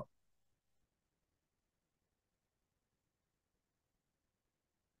all about.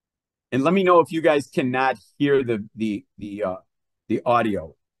 And let me know if you guys cannot hear the the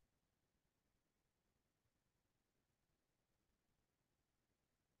audio.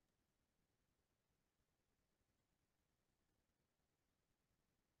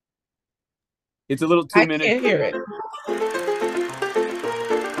 It's a little I 2 minute. can't hear it.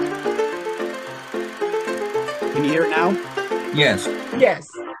 Can you hear it now? Yes. Yes.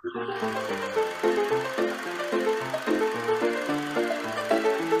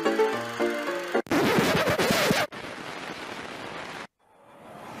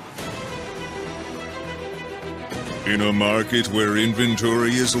 In a market where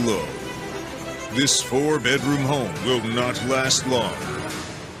inventory is low, this 4-bedroom home will not last long.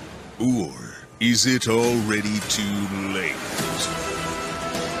 Or is it already too late?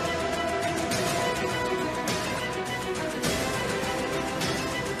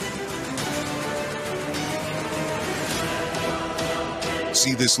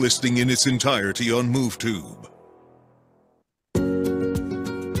 See this listing in its entirety on MoveTube.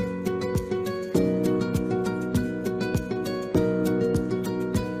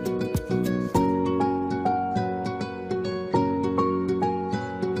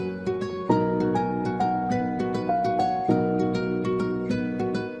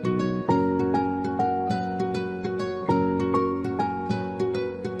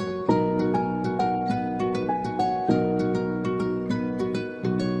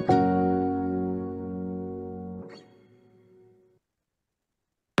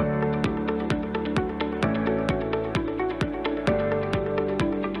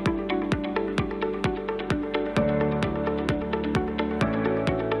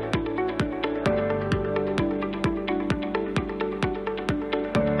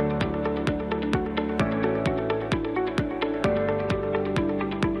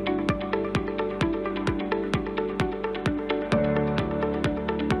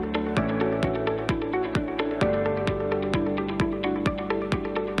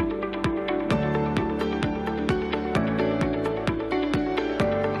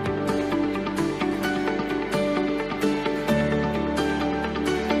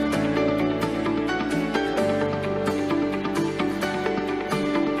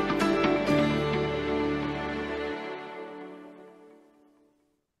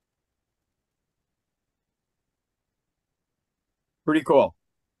 Pretty cool.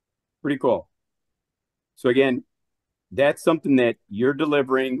 Pretty cool. So again, that's something that you're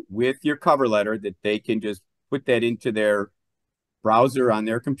delivering with your cover letter that they can just put that into their browser on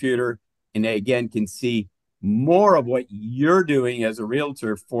their computer, and they again can see more of what you're doing as a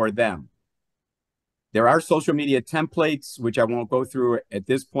realtor for them. There are social media templates, which I won't go through at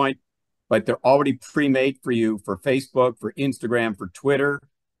this point, but they're already pre-made for you for Facebook, for Instagram, for Twitter.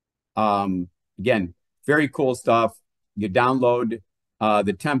 Again, very cool stuff. You download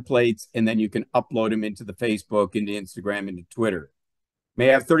the templates, and then you can upload them into the Facebook, into Instagram, into Twitter. May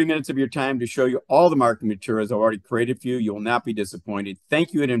I have 30 minutes of your time to show you all the marketing materials I've already created for you. You will not be disappointed.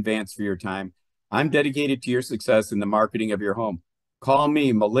 Thank you in advance for your time. I'm dedicated to your success in the marketing of your home. Call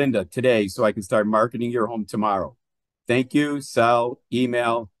me, Melinda, today so I can start marketing your home tomorrow. Thank you, cell,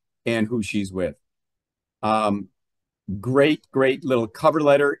 email, and who she's with. Great little cover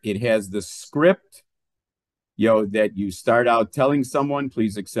letter. It has the script, that you start out telling someone,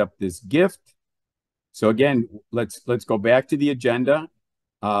 please accept this gift. So again, let's go back to the agenda.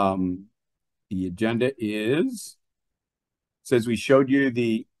 The agenda says we showed you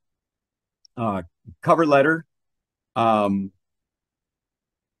the cover letter.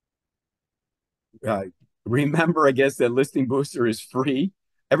 Remember, I guess, that Listing Booster is free.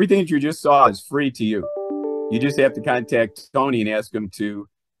 Everything that you just saw is free to you. You just have to contact Tony and ask him to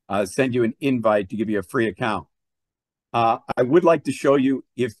send you an invite to give you a free account. I would like to show you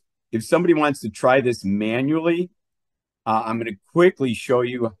if somebody wants to try this manually, I'm going to quickly show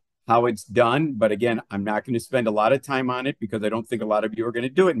you how it's done. But again, I'm not going to spend a lot of time on it because I don't think a lot of you are going to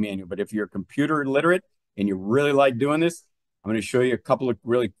do it manual. But if you're computer literate and you really like doing this, I'm going to show you a couple of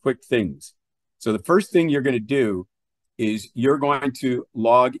really quick things. So the first thing you're going to do is you're going to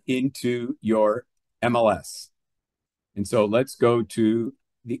log into your MLS. And so let's go to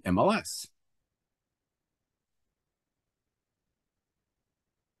the MLS.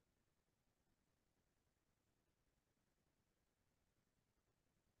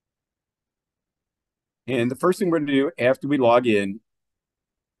 And the first thing we're going to do after we log in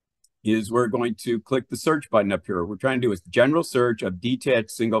is we're going to click the search button up here. We're trying to do a general search of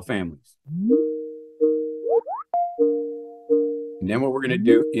detached single families. And then what we're going to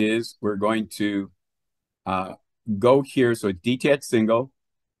do is we're going to go here. So it's detached single.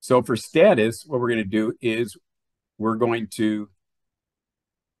 So for status, what we're going to do is we're going to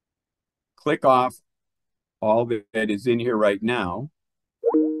click off all that is in here right now.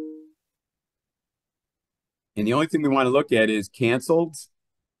 And the only thing we want to look at is canceled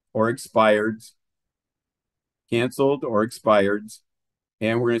or expired, canceled or expired.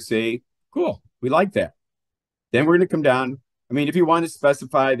 And we're going to say, cool, we like that. Then we're going to come down. I mean, if you want to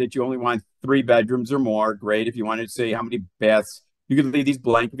specify that you only want 3 bedrooms or more, great. If you wanted to say how many baths, you could leave these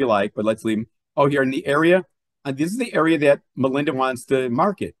blank if you like, but let's leave them. Oh, here in the area, this is the area that Melinda wants to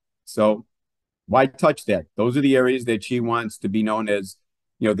market. So why touch that? Those are the areas that she wants to be known as,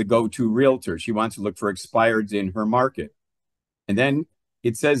 the go-to realtor. She wants to look for expireds in her market. And then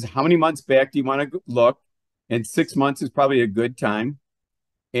it says, how many months back do you want to look? And 6 months is probably a good time.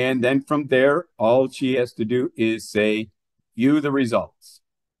 And then from there, all she has to do is say, view the results.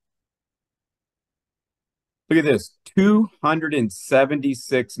 Look at this,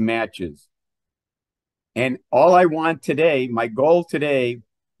 276 matches. And all I want today, my goal today,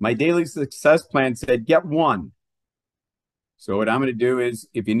 my daily success plan said, get 1. So what I'm going to do is,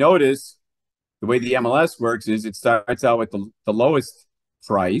 if you notice, the way the MLS works is it starts out with the lowest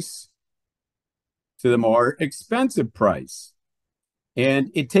price to the more expensive price.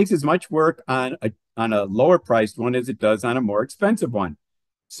 And it takes as much work on a lower priced one as it does on a more expensive one.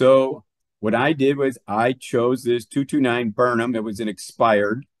 So what I did was I chose this 229 Burnham. It was an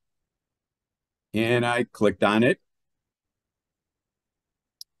expired. And I clicked on it.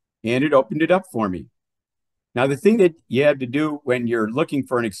 And it opened it up for me. Now, the thing that you have to do when you're looking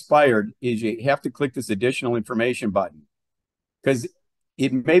for an expired is you have to click this additional information button. Because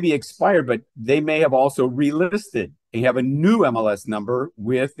it may be expired, but they may have also relisted and have a new MLS number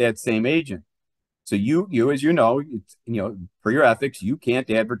with that same agent. So you as you know, for your ethics, you can't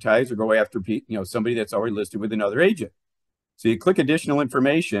advertise or go after somebody that's already listed with another agent. So you click additional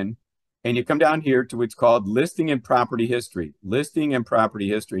information and you come down here to what's called listing and property history,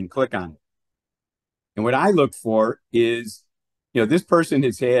 and click on it. And what I look for is, this person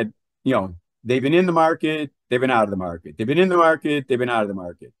has had, they've been in the market, they've been out of the market. They've been in the market, they've been out of the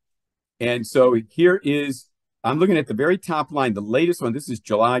market. And so here is, I'm looking at the very top line, the latest one. This is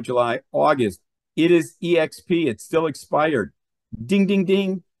July, August. It is EXP. It's still expired. Ding, ding,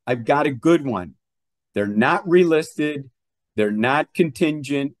 ding. I've got a good one. They're not relisted. They're not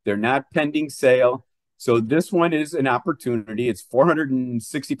contingent. They're not pending sale. So this one is an opportunity. It's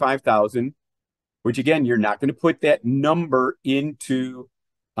 $465,000, which again, you're not going to put that number into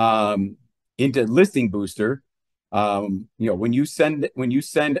Listing Booster. When you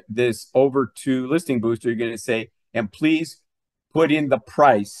send this over to Listing Booster, you're going to say, and please put in the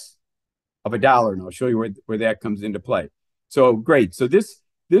price of $1, and I'll show you where that comes into play. So great. So this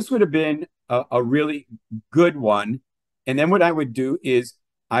would have been a really good one. And then what I would do is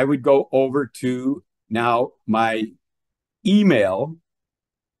I would go over to now my email.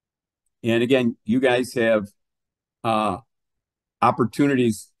 And again, you guys have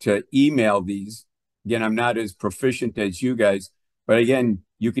opportunities to email these. Again, I'm not as proficient as you guys, but again,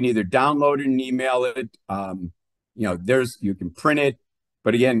 you can either download it and email it. You can print it,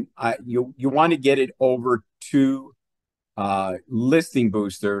 but again, you want to get it over to Listing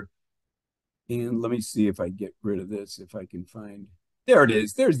Booster. And let me see if I get rid of this, if I can find, there it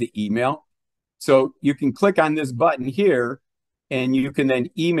is. There's the email. So you can click on this button here and you can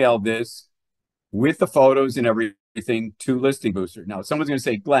then email this with the photos and everything to Listing Booster. Now, someone's going to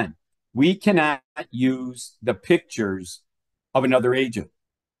say, Glenn, we cannot use the pictures of another agent.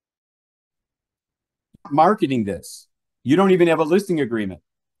 Marketing this. You don't even have a listing agreement.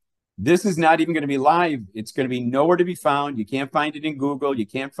 This is not even going to be live. It's going to be nowhere to be found. You can't find it in Google. You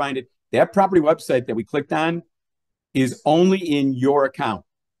can't find it. That property website that we clicked on is only in your account.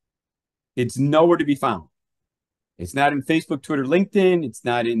 It's nowhere to be found. It's not in Facebook, Twitter, LinkedIn. It's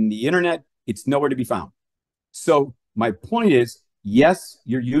not in the internet. It's nowhere to be found. So my point is, yes,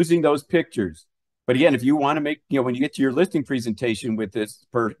 you're using those pictures. But again, if you want to make, when you get to your listing presentation with this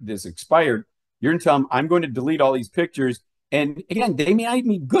expired, you're going to tell them, I'm going to delete all these pictures. And again, they may not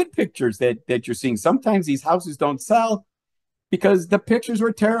be good pictures that you're seeing. Sometimes these houses don't sell because the pictures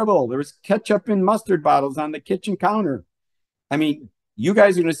were terrible. There was ketchup and mustard bottles on the kitchen counter. I mean, you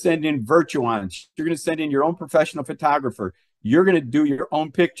guys are going to send in virtuons. You're going to send in your own professional photographer. You're going to do your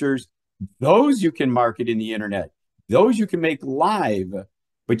own pictures. Those you can market in the internet. Those you can make live,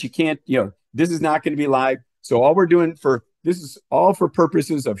 but you can't, this is not going to be live. So all we're doing this is all for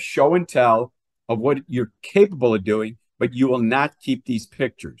purposes of show and tell of what you're capable of doing, but you will not keep these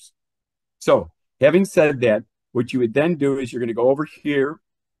pictures. So having said that, what you would then do is you're going to go over here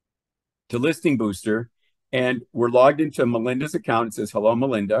to Listing Booster, and we're logged into Melinda's account. It says, hello,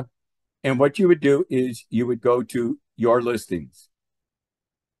 Melinda. And what you would do is you would go to your listings.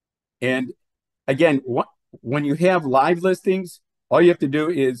 And again, when you have live listings, all you have to do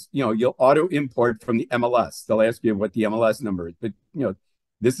is, you'll auto import from the MLS. They'll ask you what the MLS number is, but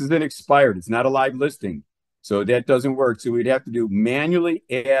this is an expired. It's not a live listing. So that doesn't work. So we'd have to do manually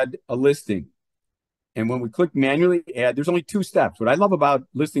add a listing. And when we click manually add, there's only two steps. What I love about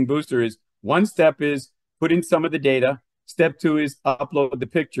Listing Booster is one step is put in some of the data. Step two is upload the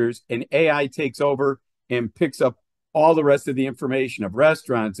pictures, and AI takes over and picks up all the rest of the information of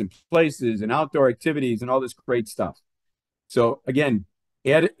restaurants and places and outdoor activities and all this great stuff. So again,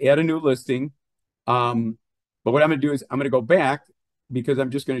 add a new listing. But what I'm going to do is I'm going to go back because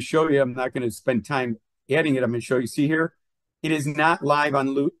I'm just going to show you. I'm not going to spend time adding it. I'm going to show you. See here, it is not live on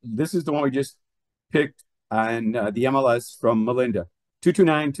Loot. This is the one we just picked on the MLS from Melinda,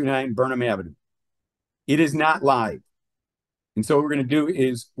 22929 Burnham Avenue. It is not live. And so what we're going to do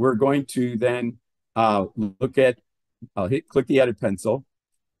is we're going to then look at, click the edit pencil.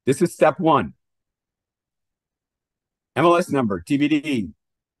 This is step one. MLS number, TBD.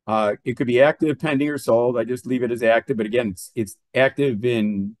 It could be active, pending, or sold. I just leave it as active. But again, it's active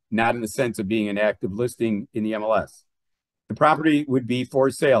not in the sense of being an active listing in the MLS. The property would be for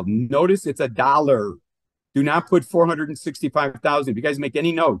sale. Notice it's $1. Do not put 465,000. If you guys make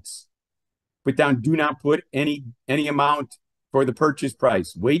any notes, put down, do not put any amount for the purchase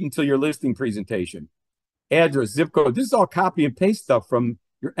price. Wait until your listing presentation. Address, zip code. This is all copy and paste stuff from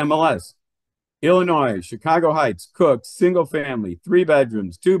your MLS. Illinois, Chicago Heights, Cook, single family, 3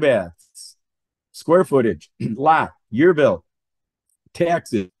 bedrooms, 2 baths, square footage, lot, year built,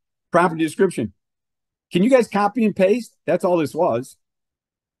 taxes, property description. Can you guys copy and paste? That's all this was.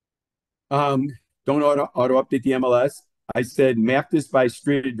 Don't auto update the MLS. I said map this by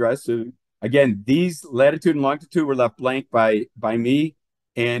street address. So again, these latitude and longitude were left blank by me,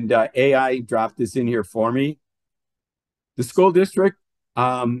 and AI dropped this in here for me. The school district,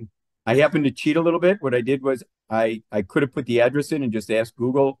 I happened to cheat a little bit. What I did was I could have put the address in and just asked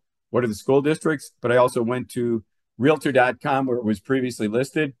Google, what are the school districts? But I also went to realtor.com where it was previously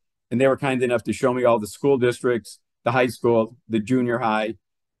listed, and they were kind enough to show me all the school districts, the high school, the junior high,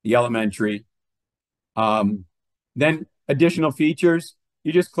 the elementary. Then additional features,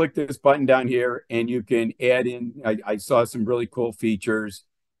 you just click this button down here and you can add in, I saw some really cool features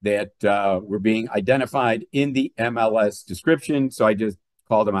that were being identified in the MLS description. So I just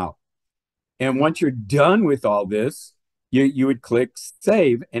called them out. And once you're done with all this, you would click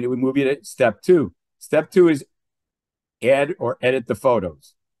save and it would move you to step two. Step two is add or edit the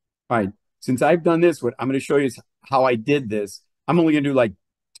photos. All right. Since I've done this, what I'm going to show you is how I did this. I'm only going to do like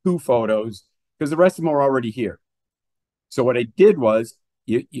 2 photos because the rest of them are already here. So what I did was,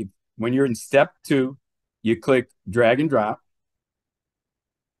 when you're in step 2, you click drag and drop.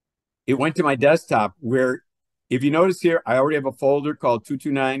 It went to my desktop where, if you notice here, I already have a folder called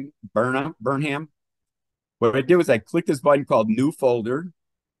 229 Burnham. What I did was I clicked this button called New Folder.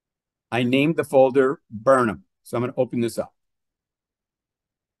 I named the folder Burnham. So I'm going to open this up.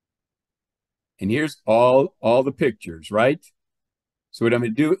 And here's all the pictures, right? So what I'm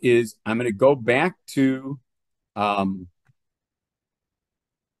going to do is I'm going to go back to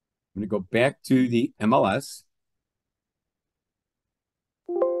the MLS.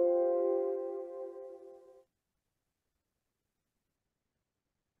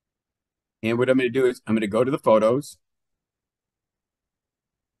 And what I'm going to do is I'm going to go to the photos.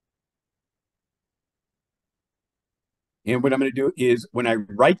 And what I'm going to do is when I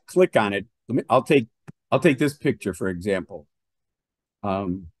right click on it, I'll take this picture, for example.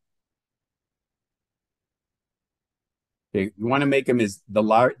 Okay, you want to make them as the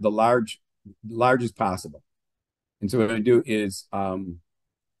largest possible. And so what I'm going to do is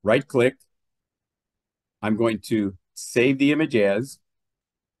right click. I'm going to save the image as.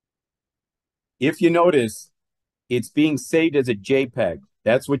 If you notice, it's being saved as a JPEG.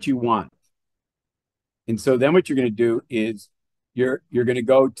 That's what you want. And so then what you're going to do is you're going to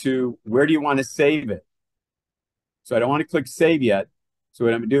go to, where do you want to save it? So I don't want to click save yet. So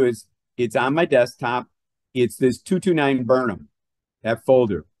what I'm going to do is, it's on my desktop. It's this 229 Burnham, that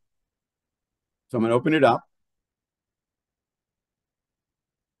folder. So I'm going to open it up.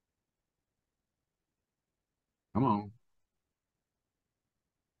 Come on.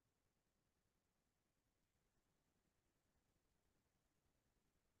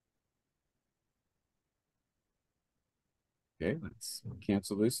 Okay, let's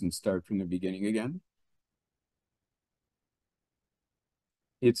cancel this and start from the beginning again.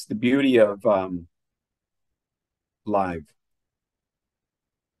 It's the beauty of live.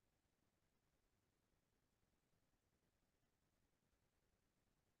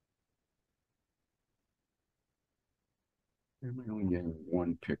 Am I only getting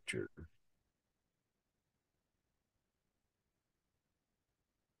one picture?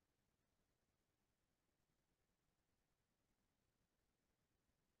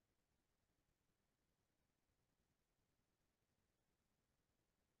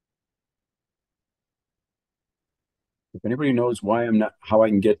 If anybody knows why I'm not, how I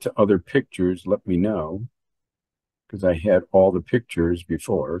can get to other pictures, let me know, because I had all the pictures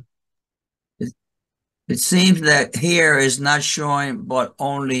before. It seems that here is not showing, but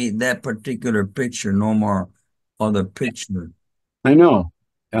only that particular picture, no more other picture. I know.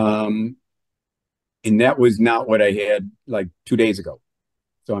 And that was not what I had like 2 days ago.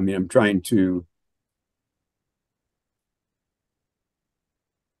 So, I mean, I'm trying to.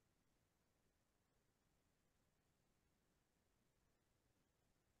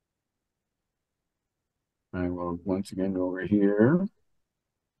 I will once again go over here.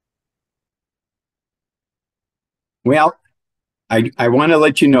 Well, I want to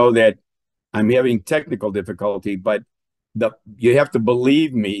let you know that I'm having technical difficulty, but you have to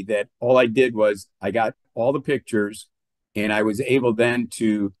believe me that all I did was I got all the pictures and I was able then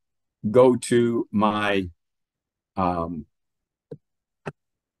to go to my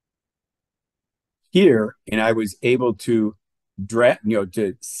here and I was able to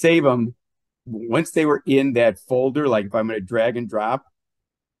to save them once they were in that folder. Like if I'm going to drag and drop,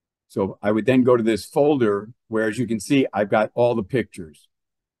 so I would then go to this folder where, as you can see, I've got all the pictures.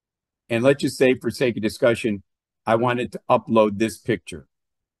 And let's just say, for sake of discussion, I wanted to upload this picture.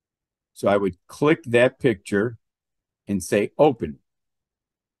 So I would click that picture and say open.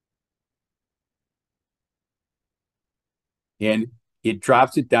 And it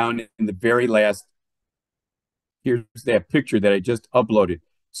drops it down in the very last. Here's that picture that I just uploaded.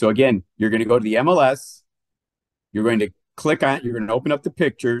 So again, you're going to go to the MLS. You're going to click on it. You're going to open up the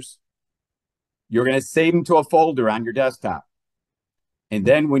pictures. You're going to save them to a folder on your desktop. And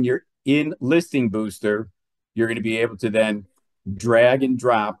then when you're in Listing Booster, you're going to be able to then drag and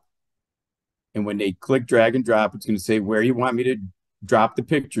drop. And when they click drag and drop, it's going to say where you want me to drop the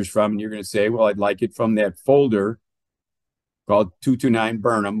pictures from. And you're going to say, well, I'd like it from that folder called 229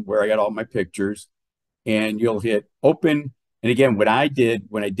 Burnham, where I got all my pictures. And you'll hit open. And again, what I did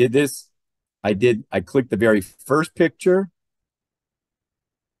when I did this, I clicked the very first picture.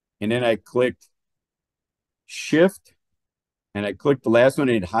 And then I clicked shift. And I clicked the last one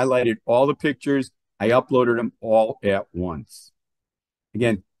and it highlighted all the pictures. I uploaded them all at once.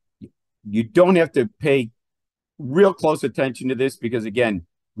 Again, you don't have to pay real close attention to this because, again,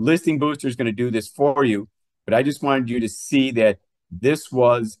 Listing Booster is going to do this for you. But I just wanted you to see that this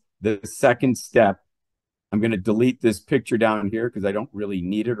was the second step. I'm going to delete this picture down here because I don't really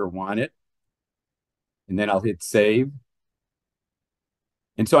need it or want it. And then I'll hit save.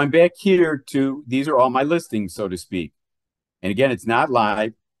 And so I'm back here to, these are all my listings, so to speak. And again, it's not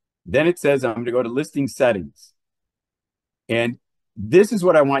live. Then it says I'm going to go to listing settings. And this is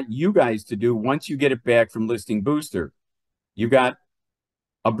what I want you guys to do once you get it back from Listing Booster. You got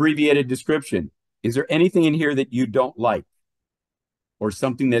abbreviated description. Is there anything in here that you don't like or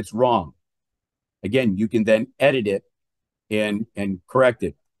something that's wrong? Again, you can then edit it and correct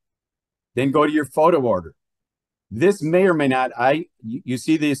it. Then go to your photo order. This may or may not, you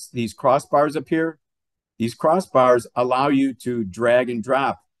see these crossbars up here? These crossbars allow you to drag and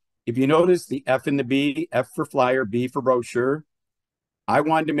drop. If you notice the F and the B, F for flyer, B for brochure, I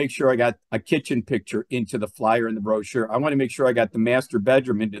wanted to make sure I got a kitchen picture into the flyer and the brochure. I want to make sure I got the master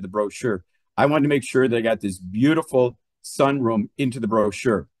bedroom into the brochure. I wanted to make sure that I got this beautiful sunroom into the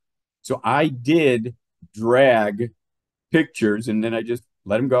brochure. So I did drag pictures and then I just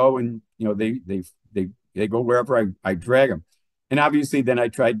let them go and they go wherever I drag them. And obviously then I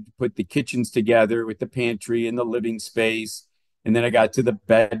tried to put the kitchens together with the pantry and the living space. And then I got to the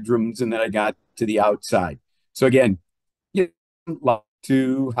bedrooms and then I got to the outside. So again,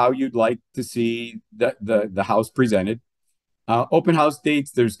 to how you'd like to see the house presented. Open house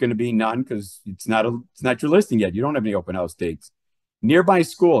dates, there's going to be none because it's not your listing yet. You don't have any open house dates. Nearby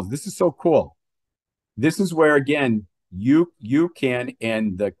schools, this is so cool. This is where, again, you can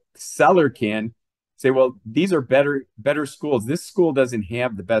and the seller can say, well, these are better schools. This school doesn't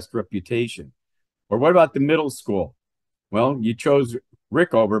have the best reputation. Or what about the middle school? Well, you chose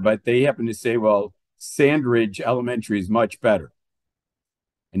Rickover, but they happen to say, well, Sandridge Elementary is much better.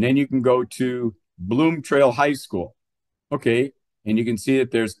 And then you can go to Bloom Trail High School. Okay, and you can see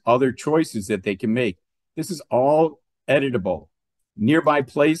that there's other choices that they can make. This is all editable. Nearby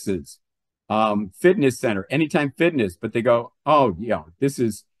places, fitness center, Anytime Fitness, but they go, oh, yeah, this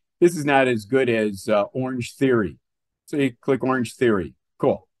is not as good as Orange Theory. So you click Orange Theory.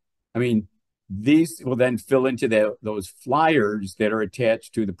 Cool. I mean, these will then fill into those flyers that are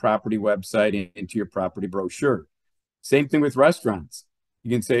attached to the property website and into your property brochure. Same thing with restaurants.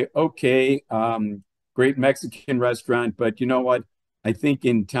 You can say, okay, great Mexican restaurant, but you know what? I think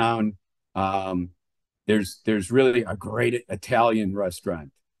in town, there's really a great Italian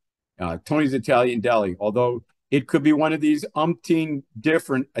restaurant. Tony's Italian Deli, although It could be one of these umpteen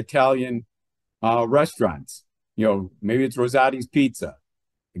different Italian restaurants. Maybe it's Rosati's Pizza.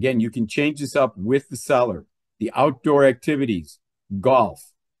 Again, you can change this up with the seller. The outdoor activities,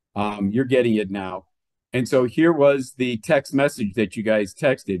 golf. You're getting it now. And so here was the text message that you guys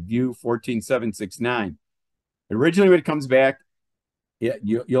texted, view 14769. Originally, when it comes back,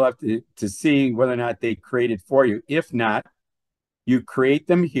 you'll have to see whether or not they create it for you. If not, you create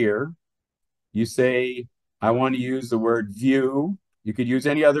them here. You say, I want to use the word view. You could use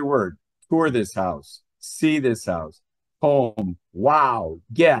any other word. Tour this house. See this house. Home. Wow.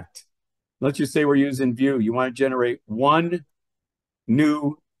 Get. Let's just say we're using view. You want to generate one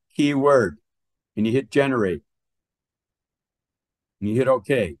new keyword. And you hit generate. And you hit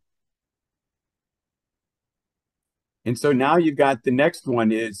OK. And so now you've got the next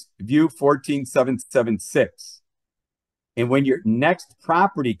one is view 14776. And when your next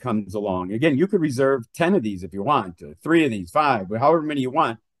property comes along, again, you could reserve 10 of these if you want, 3 of these, 5, however many you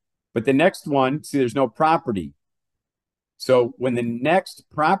want. But the next one, see, there's no property. So when the next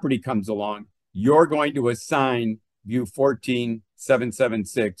property comes along, you're going to assign view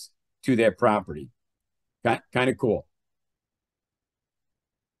 14776 to that property. Kind of cool.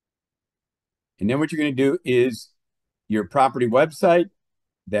 And then what you're going to do is your property website,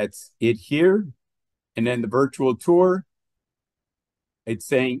 that's it here. And then the virtual tour, it's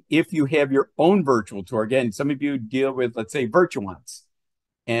saying if you have your own virtual tour, again, some of you deal with, let's say, Virtuance,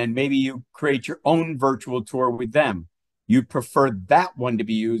 and maybe you create your own virtual tour with them. You prefer that one to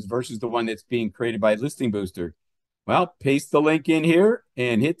be used versus the one that's being created by Listing Booster. Well, paste the link in here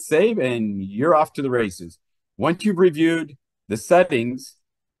and hit save, and you're off to the races. Once you've reviewed the settings,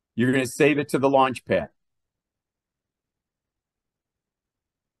 you're going to save it to the Launchpad.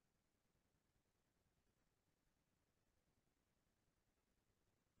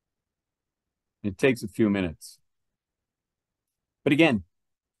 It takes a few minutes. But again,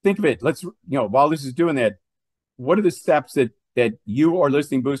 think of it. Let's, while this is doing that, what are the steps that you or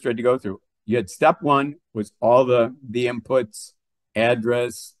Listing Booster had to go through? You had step 1 was all the inputs,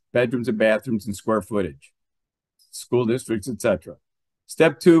 address, bedrooms and bathrooms, and square footage, school districts, etc.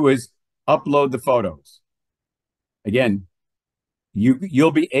 Step 2 is upload the photos. Again,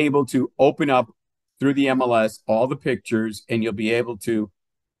 you'll be able to open up through the MLS all the pictures, and you'll be able to,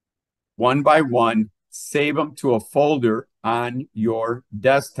 one by one, save them to a folder on your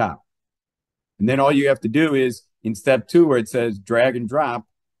desktop. And then all you have to do is, in step 2, where it says drag and drop,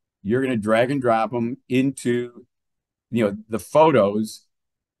 you're going to drag and drop them into, the photos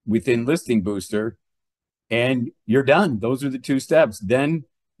within Listing Booster, and you're done. Those are the 2 steps. Then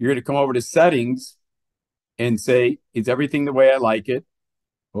you're going to come over to settings and say, is everything the way I like it?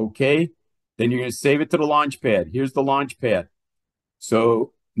 Okay. Then you're going to save it to the Launchpad. Here's the Launchpad.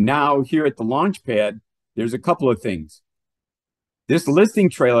 So now here at the Launchpad, there's a couple of things. This listing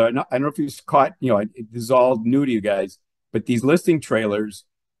trailer, I don't know if you've caught, this is all new to you guys, but these listing trailers,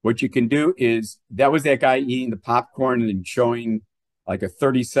 what you can do is, that was that guy eating the popcorn and showing like a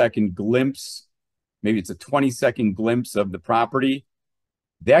 30-second glimpse, maybe it's a 20-second glimpse of the property.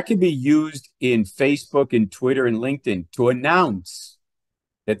 That can be used in Facebook and Twitter and LinkedIn to announce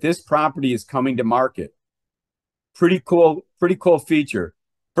that this property is coming to market. Pretty cool feature.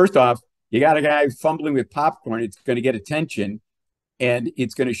 First off, you got a guy fumbling with popcorn, it's going to get attention, and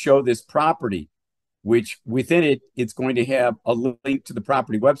it's going to show this property, which within it, it's going to have a link to the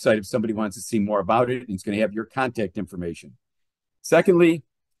property website if somebody wants to see more about it, and it's going to have your contact information. Secondly,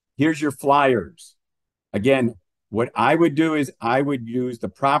 here's your flyers. Again, what I would do is I would use the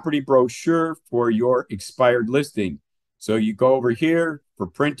property brochure for your expired listing. So you go over here for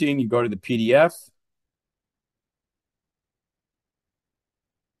printing, you go to the PDF.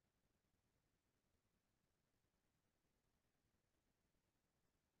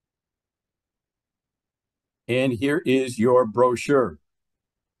 And here is your brochure.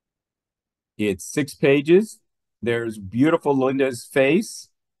 It's 6 pages. There's beautiful Linda's face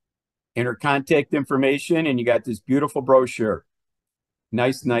and her contact information, and you got this beautiful brochure.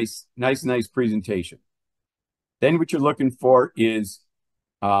 Nice presentation. Then what you're looking for is,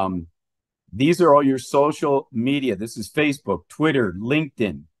 these are all your social media. This is Facebook, Twitter,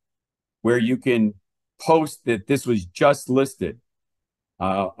 LinkedIn, where you can post that this was just listed.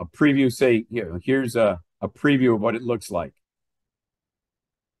 A preview, say, here's a preview of what it looks like.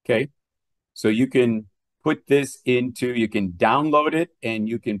 Okay, so you can put this into, you can download it, and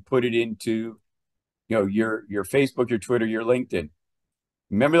you can put it into, your Facebook, your Twitter, your LinkedIn.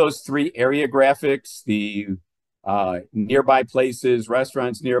 Remember those 3 area graphics, the nearby places,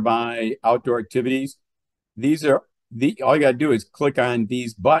 restaurants nearby, outdoor activities. These are all you got to do is click on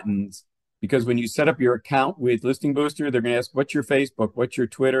these buttons, because when you set up your account with Listing Booster, they're going to ask, what's your Facebook, what's your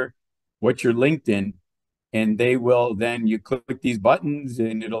Twitter, what's your LinkedIn? And they will then, you click these buttons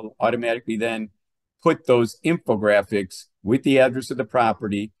and it'll automatically then put those infographics with the address of the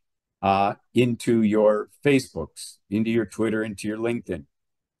property into your Facebooks, into your Twitter, into your LinkedIn.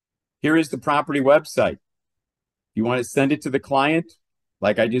 Here is the property website. You want to send it to the client,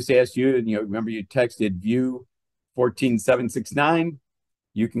 like I just asked you, and remember you texted view 14769.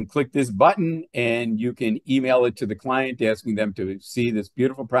 You can click this button and you can email it to the client, asking them to see this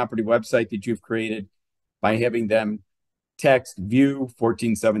beautiful property website that you've created by having them text view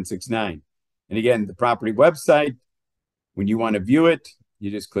 14769. And again, the property website, when you want to view it, you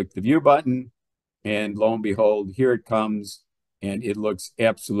just click the view button, and lo and behold, here it comes, and it looks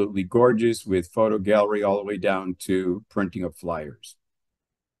absolutely gorgeous with photo gallery all the way down to printing of flyers.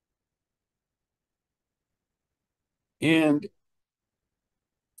 And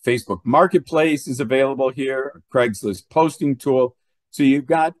Facebook Marketplace is available here, a Craigslist posting tool. So you've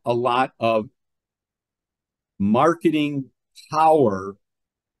got a lot of marketing power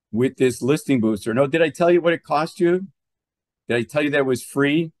with this listing booster. No, did I tell you what it cost you? Did I tell you that it was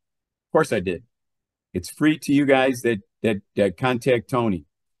free? Of course I did. It's free to you guys that contact Tony.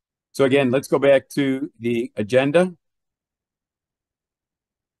 So again, let's go back to the agenda.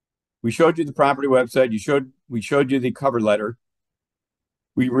 We showed you the property website. We showed you the cover letter.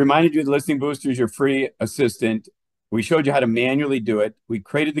 We reminded you the Listing Booster is your free assistant. We showed you how to manually do it. We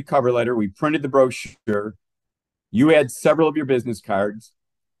created the cover letter. We printed the brochure. You had several of your business cards.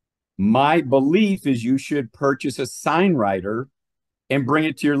 My belief is you should purchase a sign writer and bring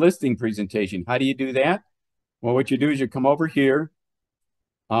it to your listing presentation. How do you do that? Well, what you do is you come over here.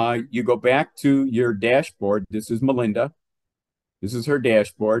 You go back to your dashboard. This is Melinda. This is her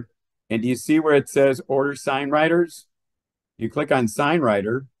dashboard. And do you see where it says order sign writers? You click on sign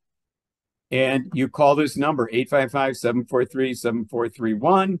writer and you call this number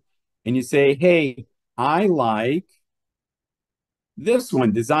 855-743-7431. And you say, hey, I like this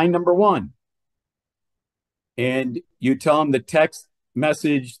one, design number 1. And you tell them the text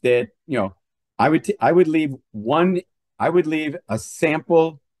message that, I would leave a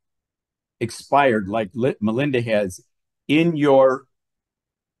sample expired like Melinda has in your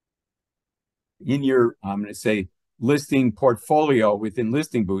I'm going to say listing portfolio within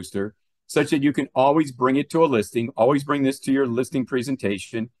Listing Booster, such that you can always bring it to a listing, always bring this to your listing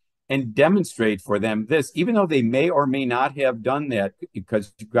presentation and demonstrate for them this, even though they may or may not have done that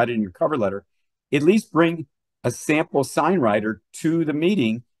because you've got it in your cover letter. At least bring a sample sign writer to the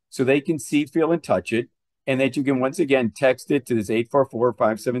meeting so they can see, feel, and touch it, and that you can once again text it to this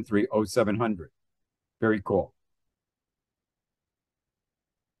 844-573-0700. Very cool.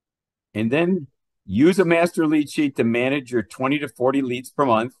 And then use a master lead sheet to manage your 20 to 40 leads per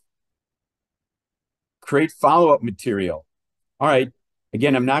month. Create follow-up material. All right.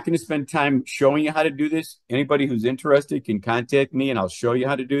 Again, I'm not going to spend time showing you how to do this. Anybody who's interested can contact me and I'll show you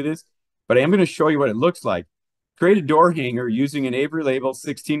how to do this. But I am going to show you what it looks like. Create a door hanger using an Avery label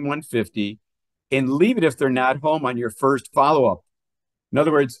 16150 and leave it if they're not home on your first follow-up. In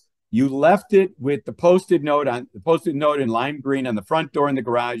other words, you left it with the post-it note in lime green on the front door in the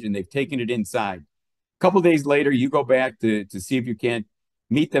garage, and they've taken it inside. A couple days later, you go back to see if you can't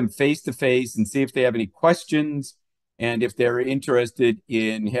meet them face-to-face and see if they have any questions and if they're interested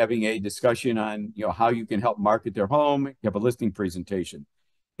in having a discussion on how you can help market their home. You have a listing presentation.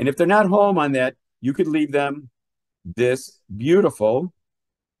 And if they're not home on that, you could leave them this beautiful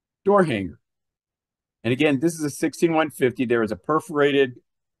door hanger. And again, this is a 16150. There is a perforated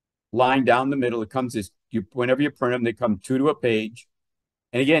line down the middle. It comes as whenever you print them, they come 2 to a page.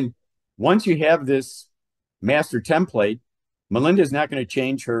 And again, once you have this master template, Melinda's not going to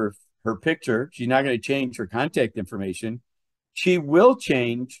change her picture. She's not going to change her contact information. She will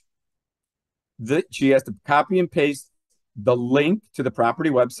change she has to copy and paste the link to the property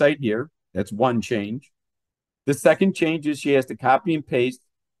website here. That's one change. The second change is she has to copy and paste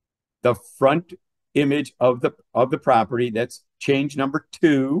the front image of the property. That's change number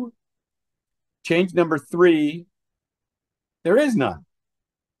 2. Change number 3, there is none.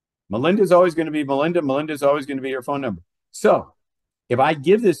 Melinda's always going to be Melinda. Melinda's always going to be her phone number. So if I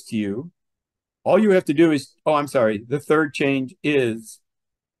give this to you, all you have to do is, the third change is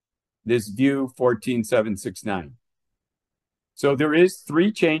this view 14769. So there is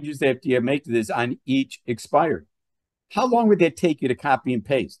 3 changes that you make to this on each expired. How long would that take you to copy and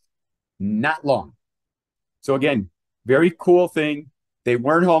paste? Not long. So again, very cool thing. They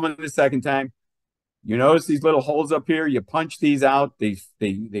weren't home on the second time. You notice these little holes up here. You punch these out. They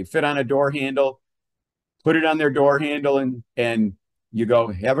fit on a door handle. Put it on their door handle and you go,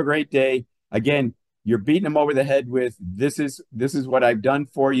 have a great day. Again, you're beating them over the head with this is what I've done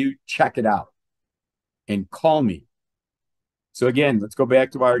for you. Check it out and call me. So again, let's go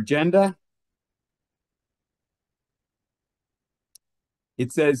back to our agenda.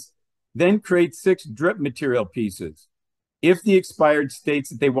 It says, then create 6 drip material pieces. If the expired states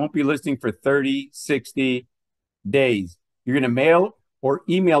that they won't be listing for 30, 60 days, you're going to mail or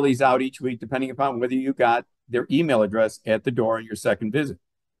email these out each week, depending upon whether you got their email address at the door on your second visit.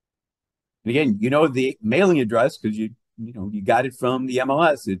 And again, you know the mailing address because you got it from the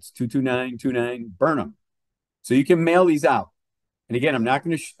MLS. It's 22929 Burnham. So you can mail these out. And again, I'm not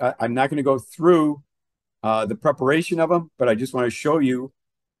going to go through the preparation of them, but I just want to show you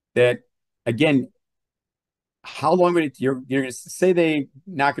that, again, how long would it, you're going to say they're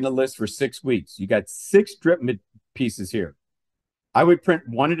not going to list for 6 weeks. You got 6 drip pieces here. I would print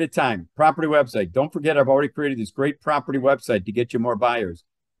one at a time. Property website. Don't forget, I've already created this great property website to get you more buyers.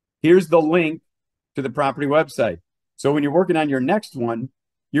 Here's the link to the property website. So when you're working on your next one,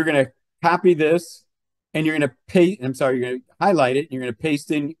 you're going to copy this and you're going to paste, you're going to highlight it. And you're going to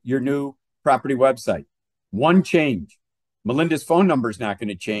paste in your new property website. One change. Melinda's phone number is not going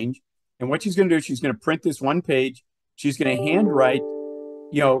to change. And what she's going to do, she's going to print this one page. She's going to handwrite,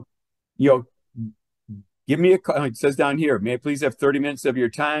 give me a call. It says down here, may I please have 30 minutes of your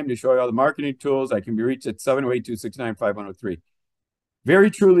time to show you all the marketing tools. I can be reached at 708-269-5103.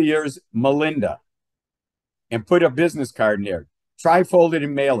 Very truly yours, Melinda. And put a business card in there. Tri-fold it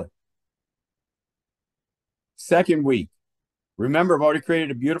and mail it. Second week. Remember, I've already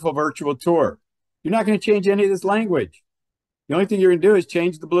created a beautiful virtual tour. You're not going to change any of this language. The only thing you're going to do is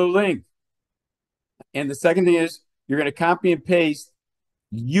change the blue link. And the second thing is you're going to copy and paste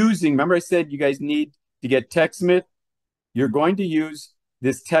using, remember I said you guys need to get TechSmith. You're going to use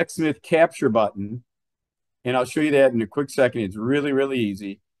this TechSmith capture button. And I'll show you that in a quick second. It's really, really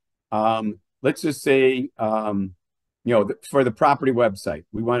easy. Let's just say, for the property website,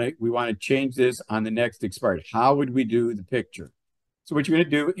 we want to change this on the next expired. How would we do the picture? So what you're going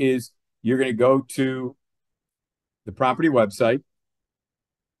to do is you're going to go to the property website.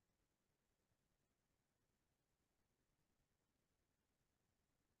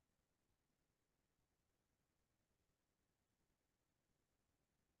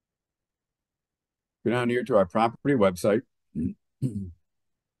 Go down here to our property website.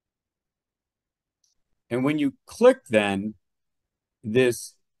 And when you click then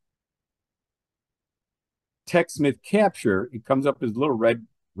this TechSmith capture, it comes up as a little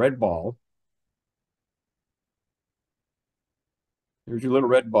red ball. There's your little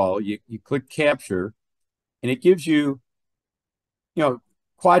red ball. You click capture and it gives you,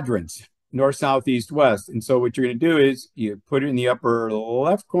 quadrants, north, south, east, west. And so what you're going to do is you put it in the upper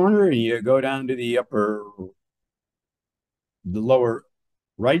left corner and you go down to the lower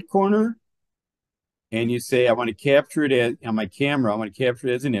right corner. And you say, I want to capture it on my camera. I want to capture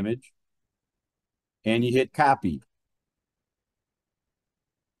it as an image. And you hit copy.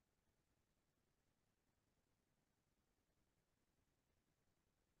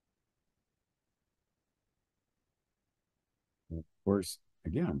 Of course,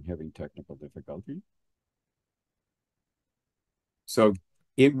 again, I'm having technical difficulty. So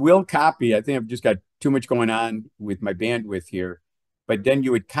it will copy. I think I've just got too much going on with my bandwidth here. But then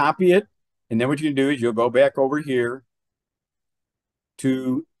you would copy it. And then what you can do is you'll go back over here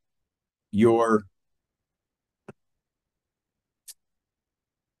to your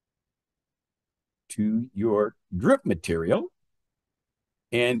drip material.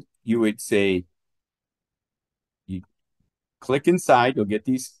 And you would say, you click inside, you'll get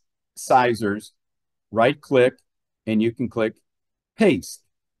these sizers, right click, and you can click paste.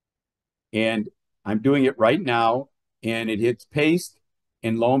 And I'm doing it right now, and it hits paste,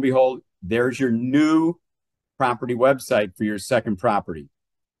 and lo and behold, there's your new property website for your second property.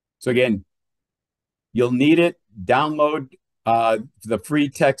 So again, you'll need it. Download the free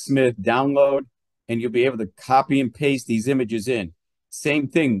TechSmith download, and you'll be able to copy and paste these images in. Same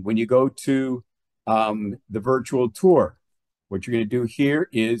thing when you go to the virtual tour. What you're going to do here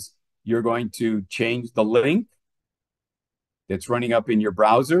is you're going to change the link that's running up in your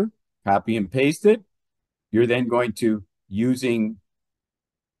browser, copy and paste it. You're then going to, using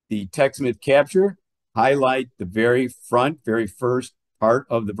the TechSmith capture, highlight the very first part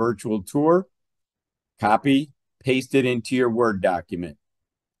of the virtual tour, copy, paste it into your Word document.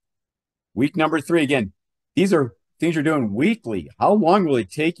 Week number 3, again, these are things you're doing weekly. How long will it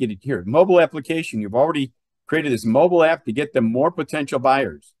take you to hear? Mobile application, you've already created this mobile app to get them more potential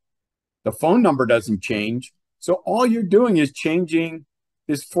buyers. The phone number doesn't change. So all you're doing is changing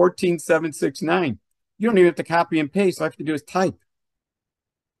this 14769. You don't even have to copy and paste. All you have to do is type.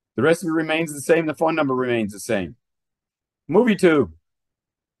 The rest of it remains the same. The phone number remains the same. Movie tube.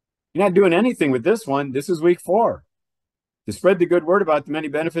 You're not doing anything with this one. This is week 4. To spread the good word about the many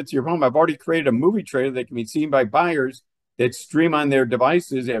benefits of your home, I've already created a movie trailer that can be seen by buyers that stream on their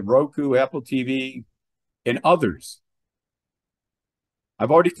devices at Roku, Apple TV, and others.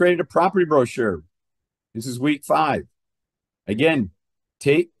 I've already created a property brochure. This is week 5. Again,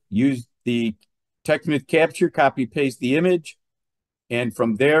 use the TextMyth capture, copy, paste the image, and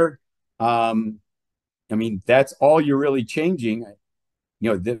from there, that's all you're really changing.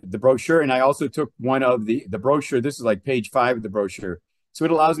 The brochure, and I also took one of the brochure. This is like page 5 of the brochure. So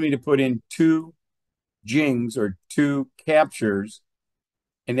it allows me to put in 2 jings or 2 captures.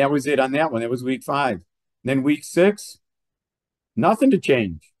 And that was it on that one. That was week 5. And then week 6, nothing to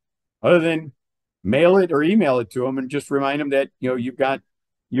change other than mail it or email it to them and just remind them that,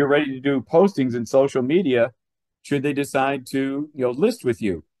 you're ready to do postings in social media should they decide to, list with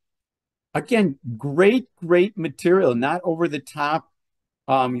you. Again, great material, not over the top.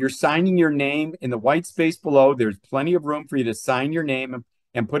 You're signing your name in the white space below. There's plenty of room for you to sign your name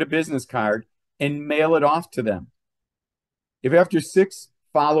and put a business card and mail it off to them. If after 6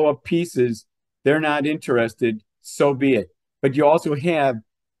 follow-up pieces, they're not interested, so be it. But you also have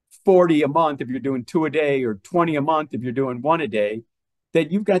 40 a month if you're doing 2 a day, or 20 a month if you're doing 1 a day,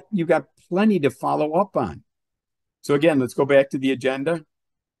 that you've got plenty to follow up on. So again, let's go back to the agenda.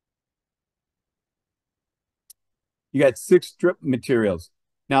 You got 6 strip materials.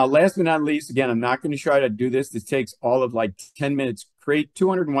 Now, last but not least, again, I'm not going to try to do this. This takes all of like 10 minutes. Create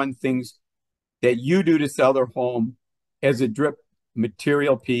 201 things that you do to sell their home as a drip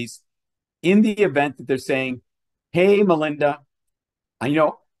material piece in the event that they're saying, hey, Melinda,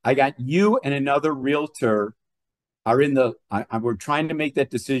 I got you and another realtor are in we're trying to make that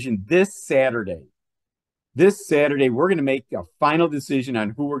decision this Saturday. This Saturday, we're going to make a final decision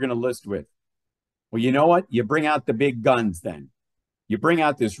on who we're going to list with. Well, you know what? You bring out the big guns then. You bring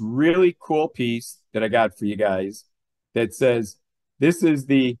out this really cool piece that I got for you guys that says, this is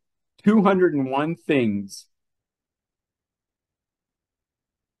the 201 things.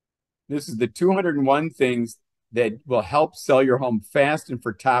 This is the 201 things that will help sell your home fast and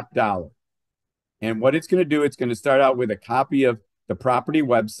for top dollar. And what it's going to do, it's going to start out with a copy of the property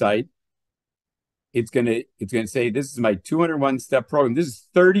website. It's going to say, this is my 201 step program. This is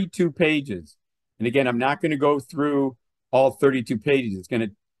 32 pages. And again, I'm not going to go through all 32 pages. It's going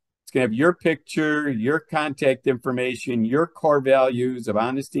to have your picture, your contact information, your core values of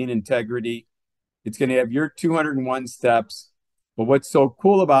honesty and integrity. It's going to have your 201 steps. But what's so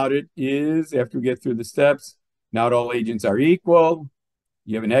cool about it is after we get through the steps, not all agents are equal.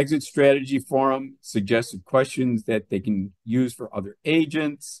 You have an exit strategy for them, suggested questions that they can use for other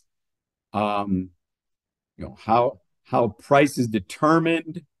agents. How price is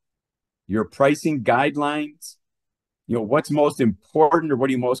determined, your pricing guidelines, what's most important or what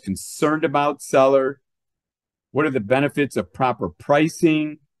are you most concerned about, seller? What are the benefits of proper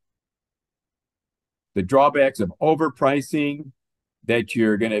pricing? The drawbacks of overpricing, that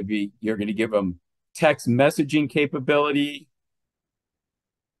you're going to give them text messaging capability.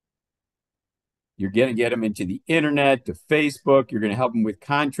 You're going to get them into the internet, to Facebook. You're going to help them with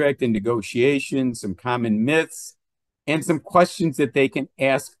contract and negotiations, some common myths, and some questions that they can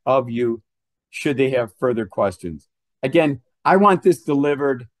ask of you should they have further questions. Again, I want this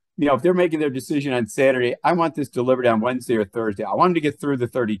delivered, if they're making their decision on Saturday, I want this delivered on Wednesday or Thursday. I want them to get through the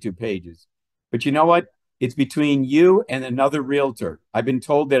 32 pages. But you know what? It's between you and another realtor. I've been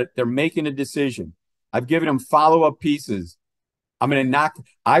told that they're making a decision. I've given them follow-up pieces.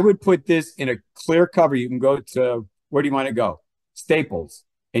 I would put this in a clear cover. You can go to, where do you want to go? Staples.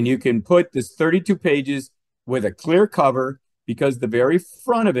 And you can put this 32 pages with a clear cover, because the very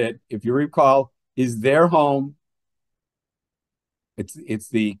front of it, if you recall, is their home. It's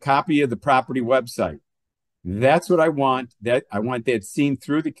the copy of the property website. That's what I want. I want that seen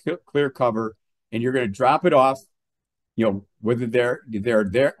through the clear cover, and you're going to drop it off. Whether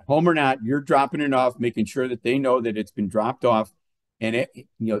they're home or not, you're dropping it off, making sure that they know that it's been dropped off, and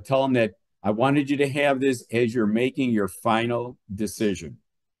tell them that I wanted you to have this as you're making your final decision.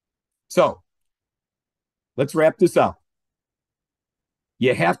 So let's wrap this up.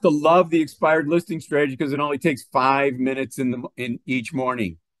 You have to love the expired listing strategy because it only takes 5 minutes in each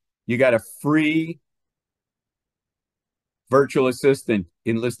morning. You got a free virtual assistant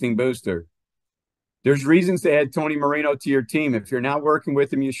in Listing Booster. There's reasons to add Tony Marino to your team. If you're not working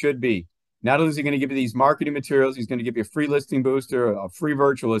with him, you should be. Not only is he going to give you these marketing materials, he's going to give you a free listing booster, a free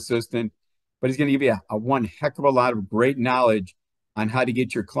virtual assistant, but he's going to give you a one heck of a lot of great knowledge on how to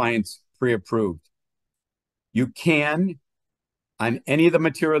get your clients pre-approved. You can on any of the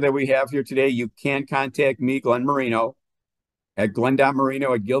material that we have here today, you can contact me, Glen Marino, at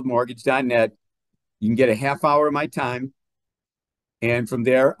glen.marino@guildmortgage.net. You can get a half hour of my time. And from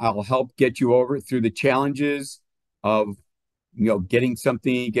there, I'll help get you over through the challenges of,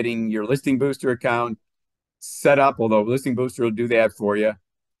 getting your listing booster account set up, although listing booster will do that for you.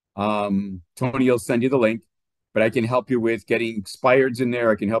 Tony will send you the link, but I can help you with getting expireds in there.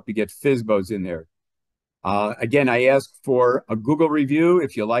 I can help you get FSBOs in there. Again, I ask for a Google review.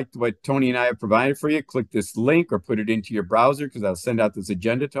 If you liked what Tony and I have provided for you, click this link or put it into your browser, because I'll send out this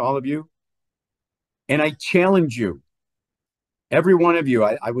agenda to all of you. And I challenge you, every one of you,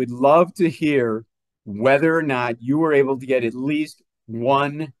 I would love to hear whether or not you were able to get at least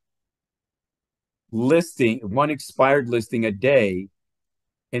one expired listing a day,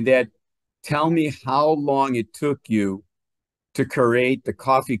 and that tell me how long it took you to create the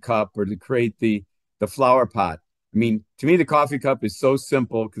coffee cup or to create the flower pot. I mean, to me, the coffee cup is so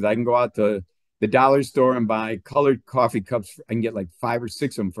simple, because I can go out to the dollar store and buy colored coffee cups. I can get like 5 or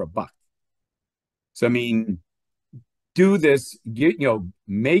 6 of them for $1. So, I mean, do this,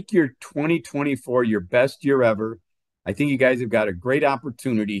 make your 2024 your best year ever. I think you guys have got a great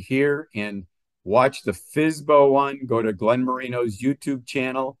opportunity here, and watch the FSBO one. Go to Glen Marino's YouTube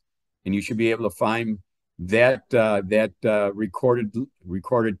channel, and you should be able to find that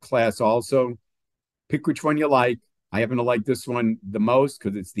recorded class also. Pick which one you like. I happen to like this one the most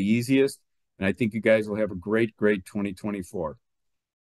because it's the easiest, and I think you guys will have a great 2024.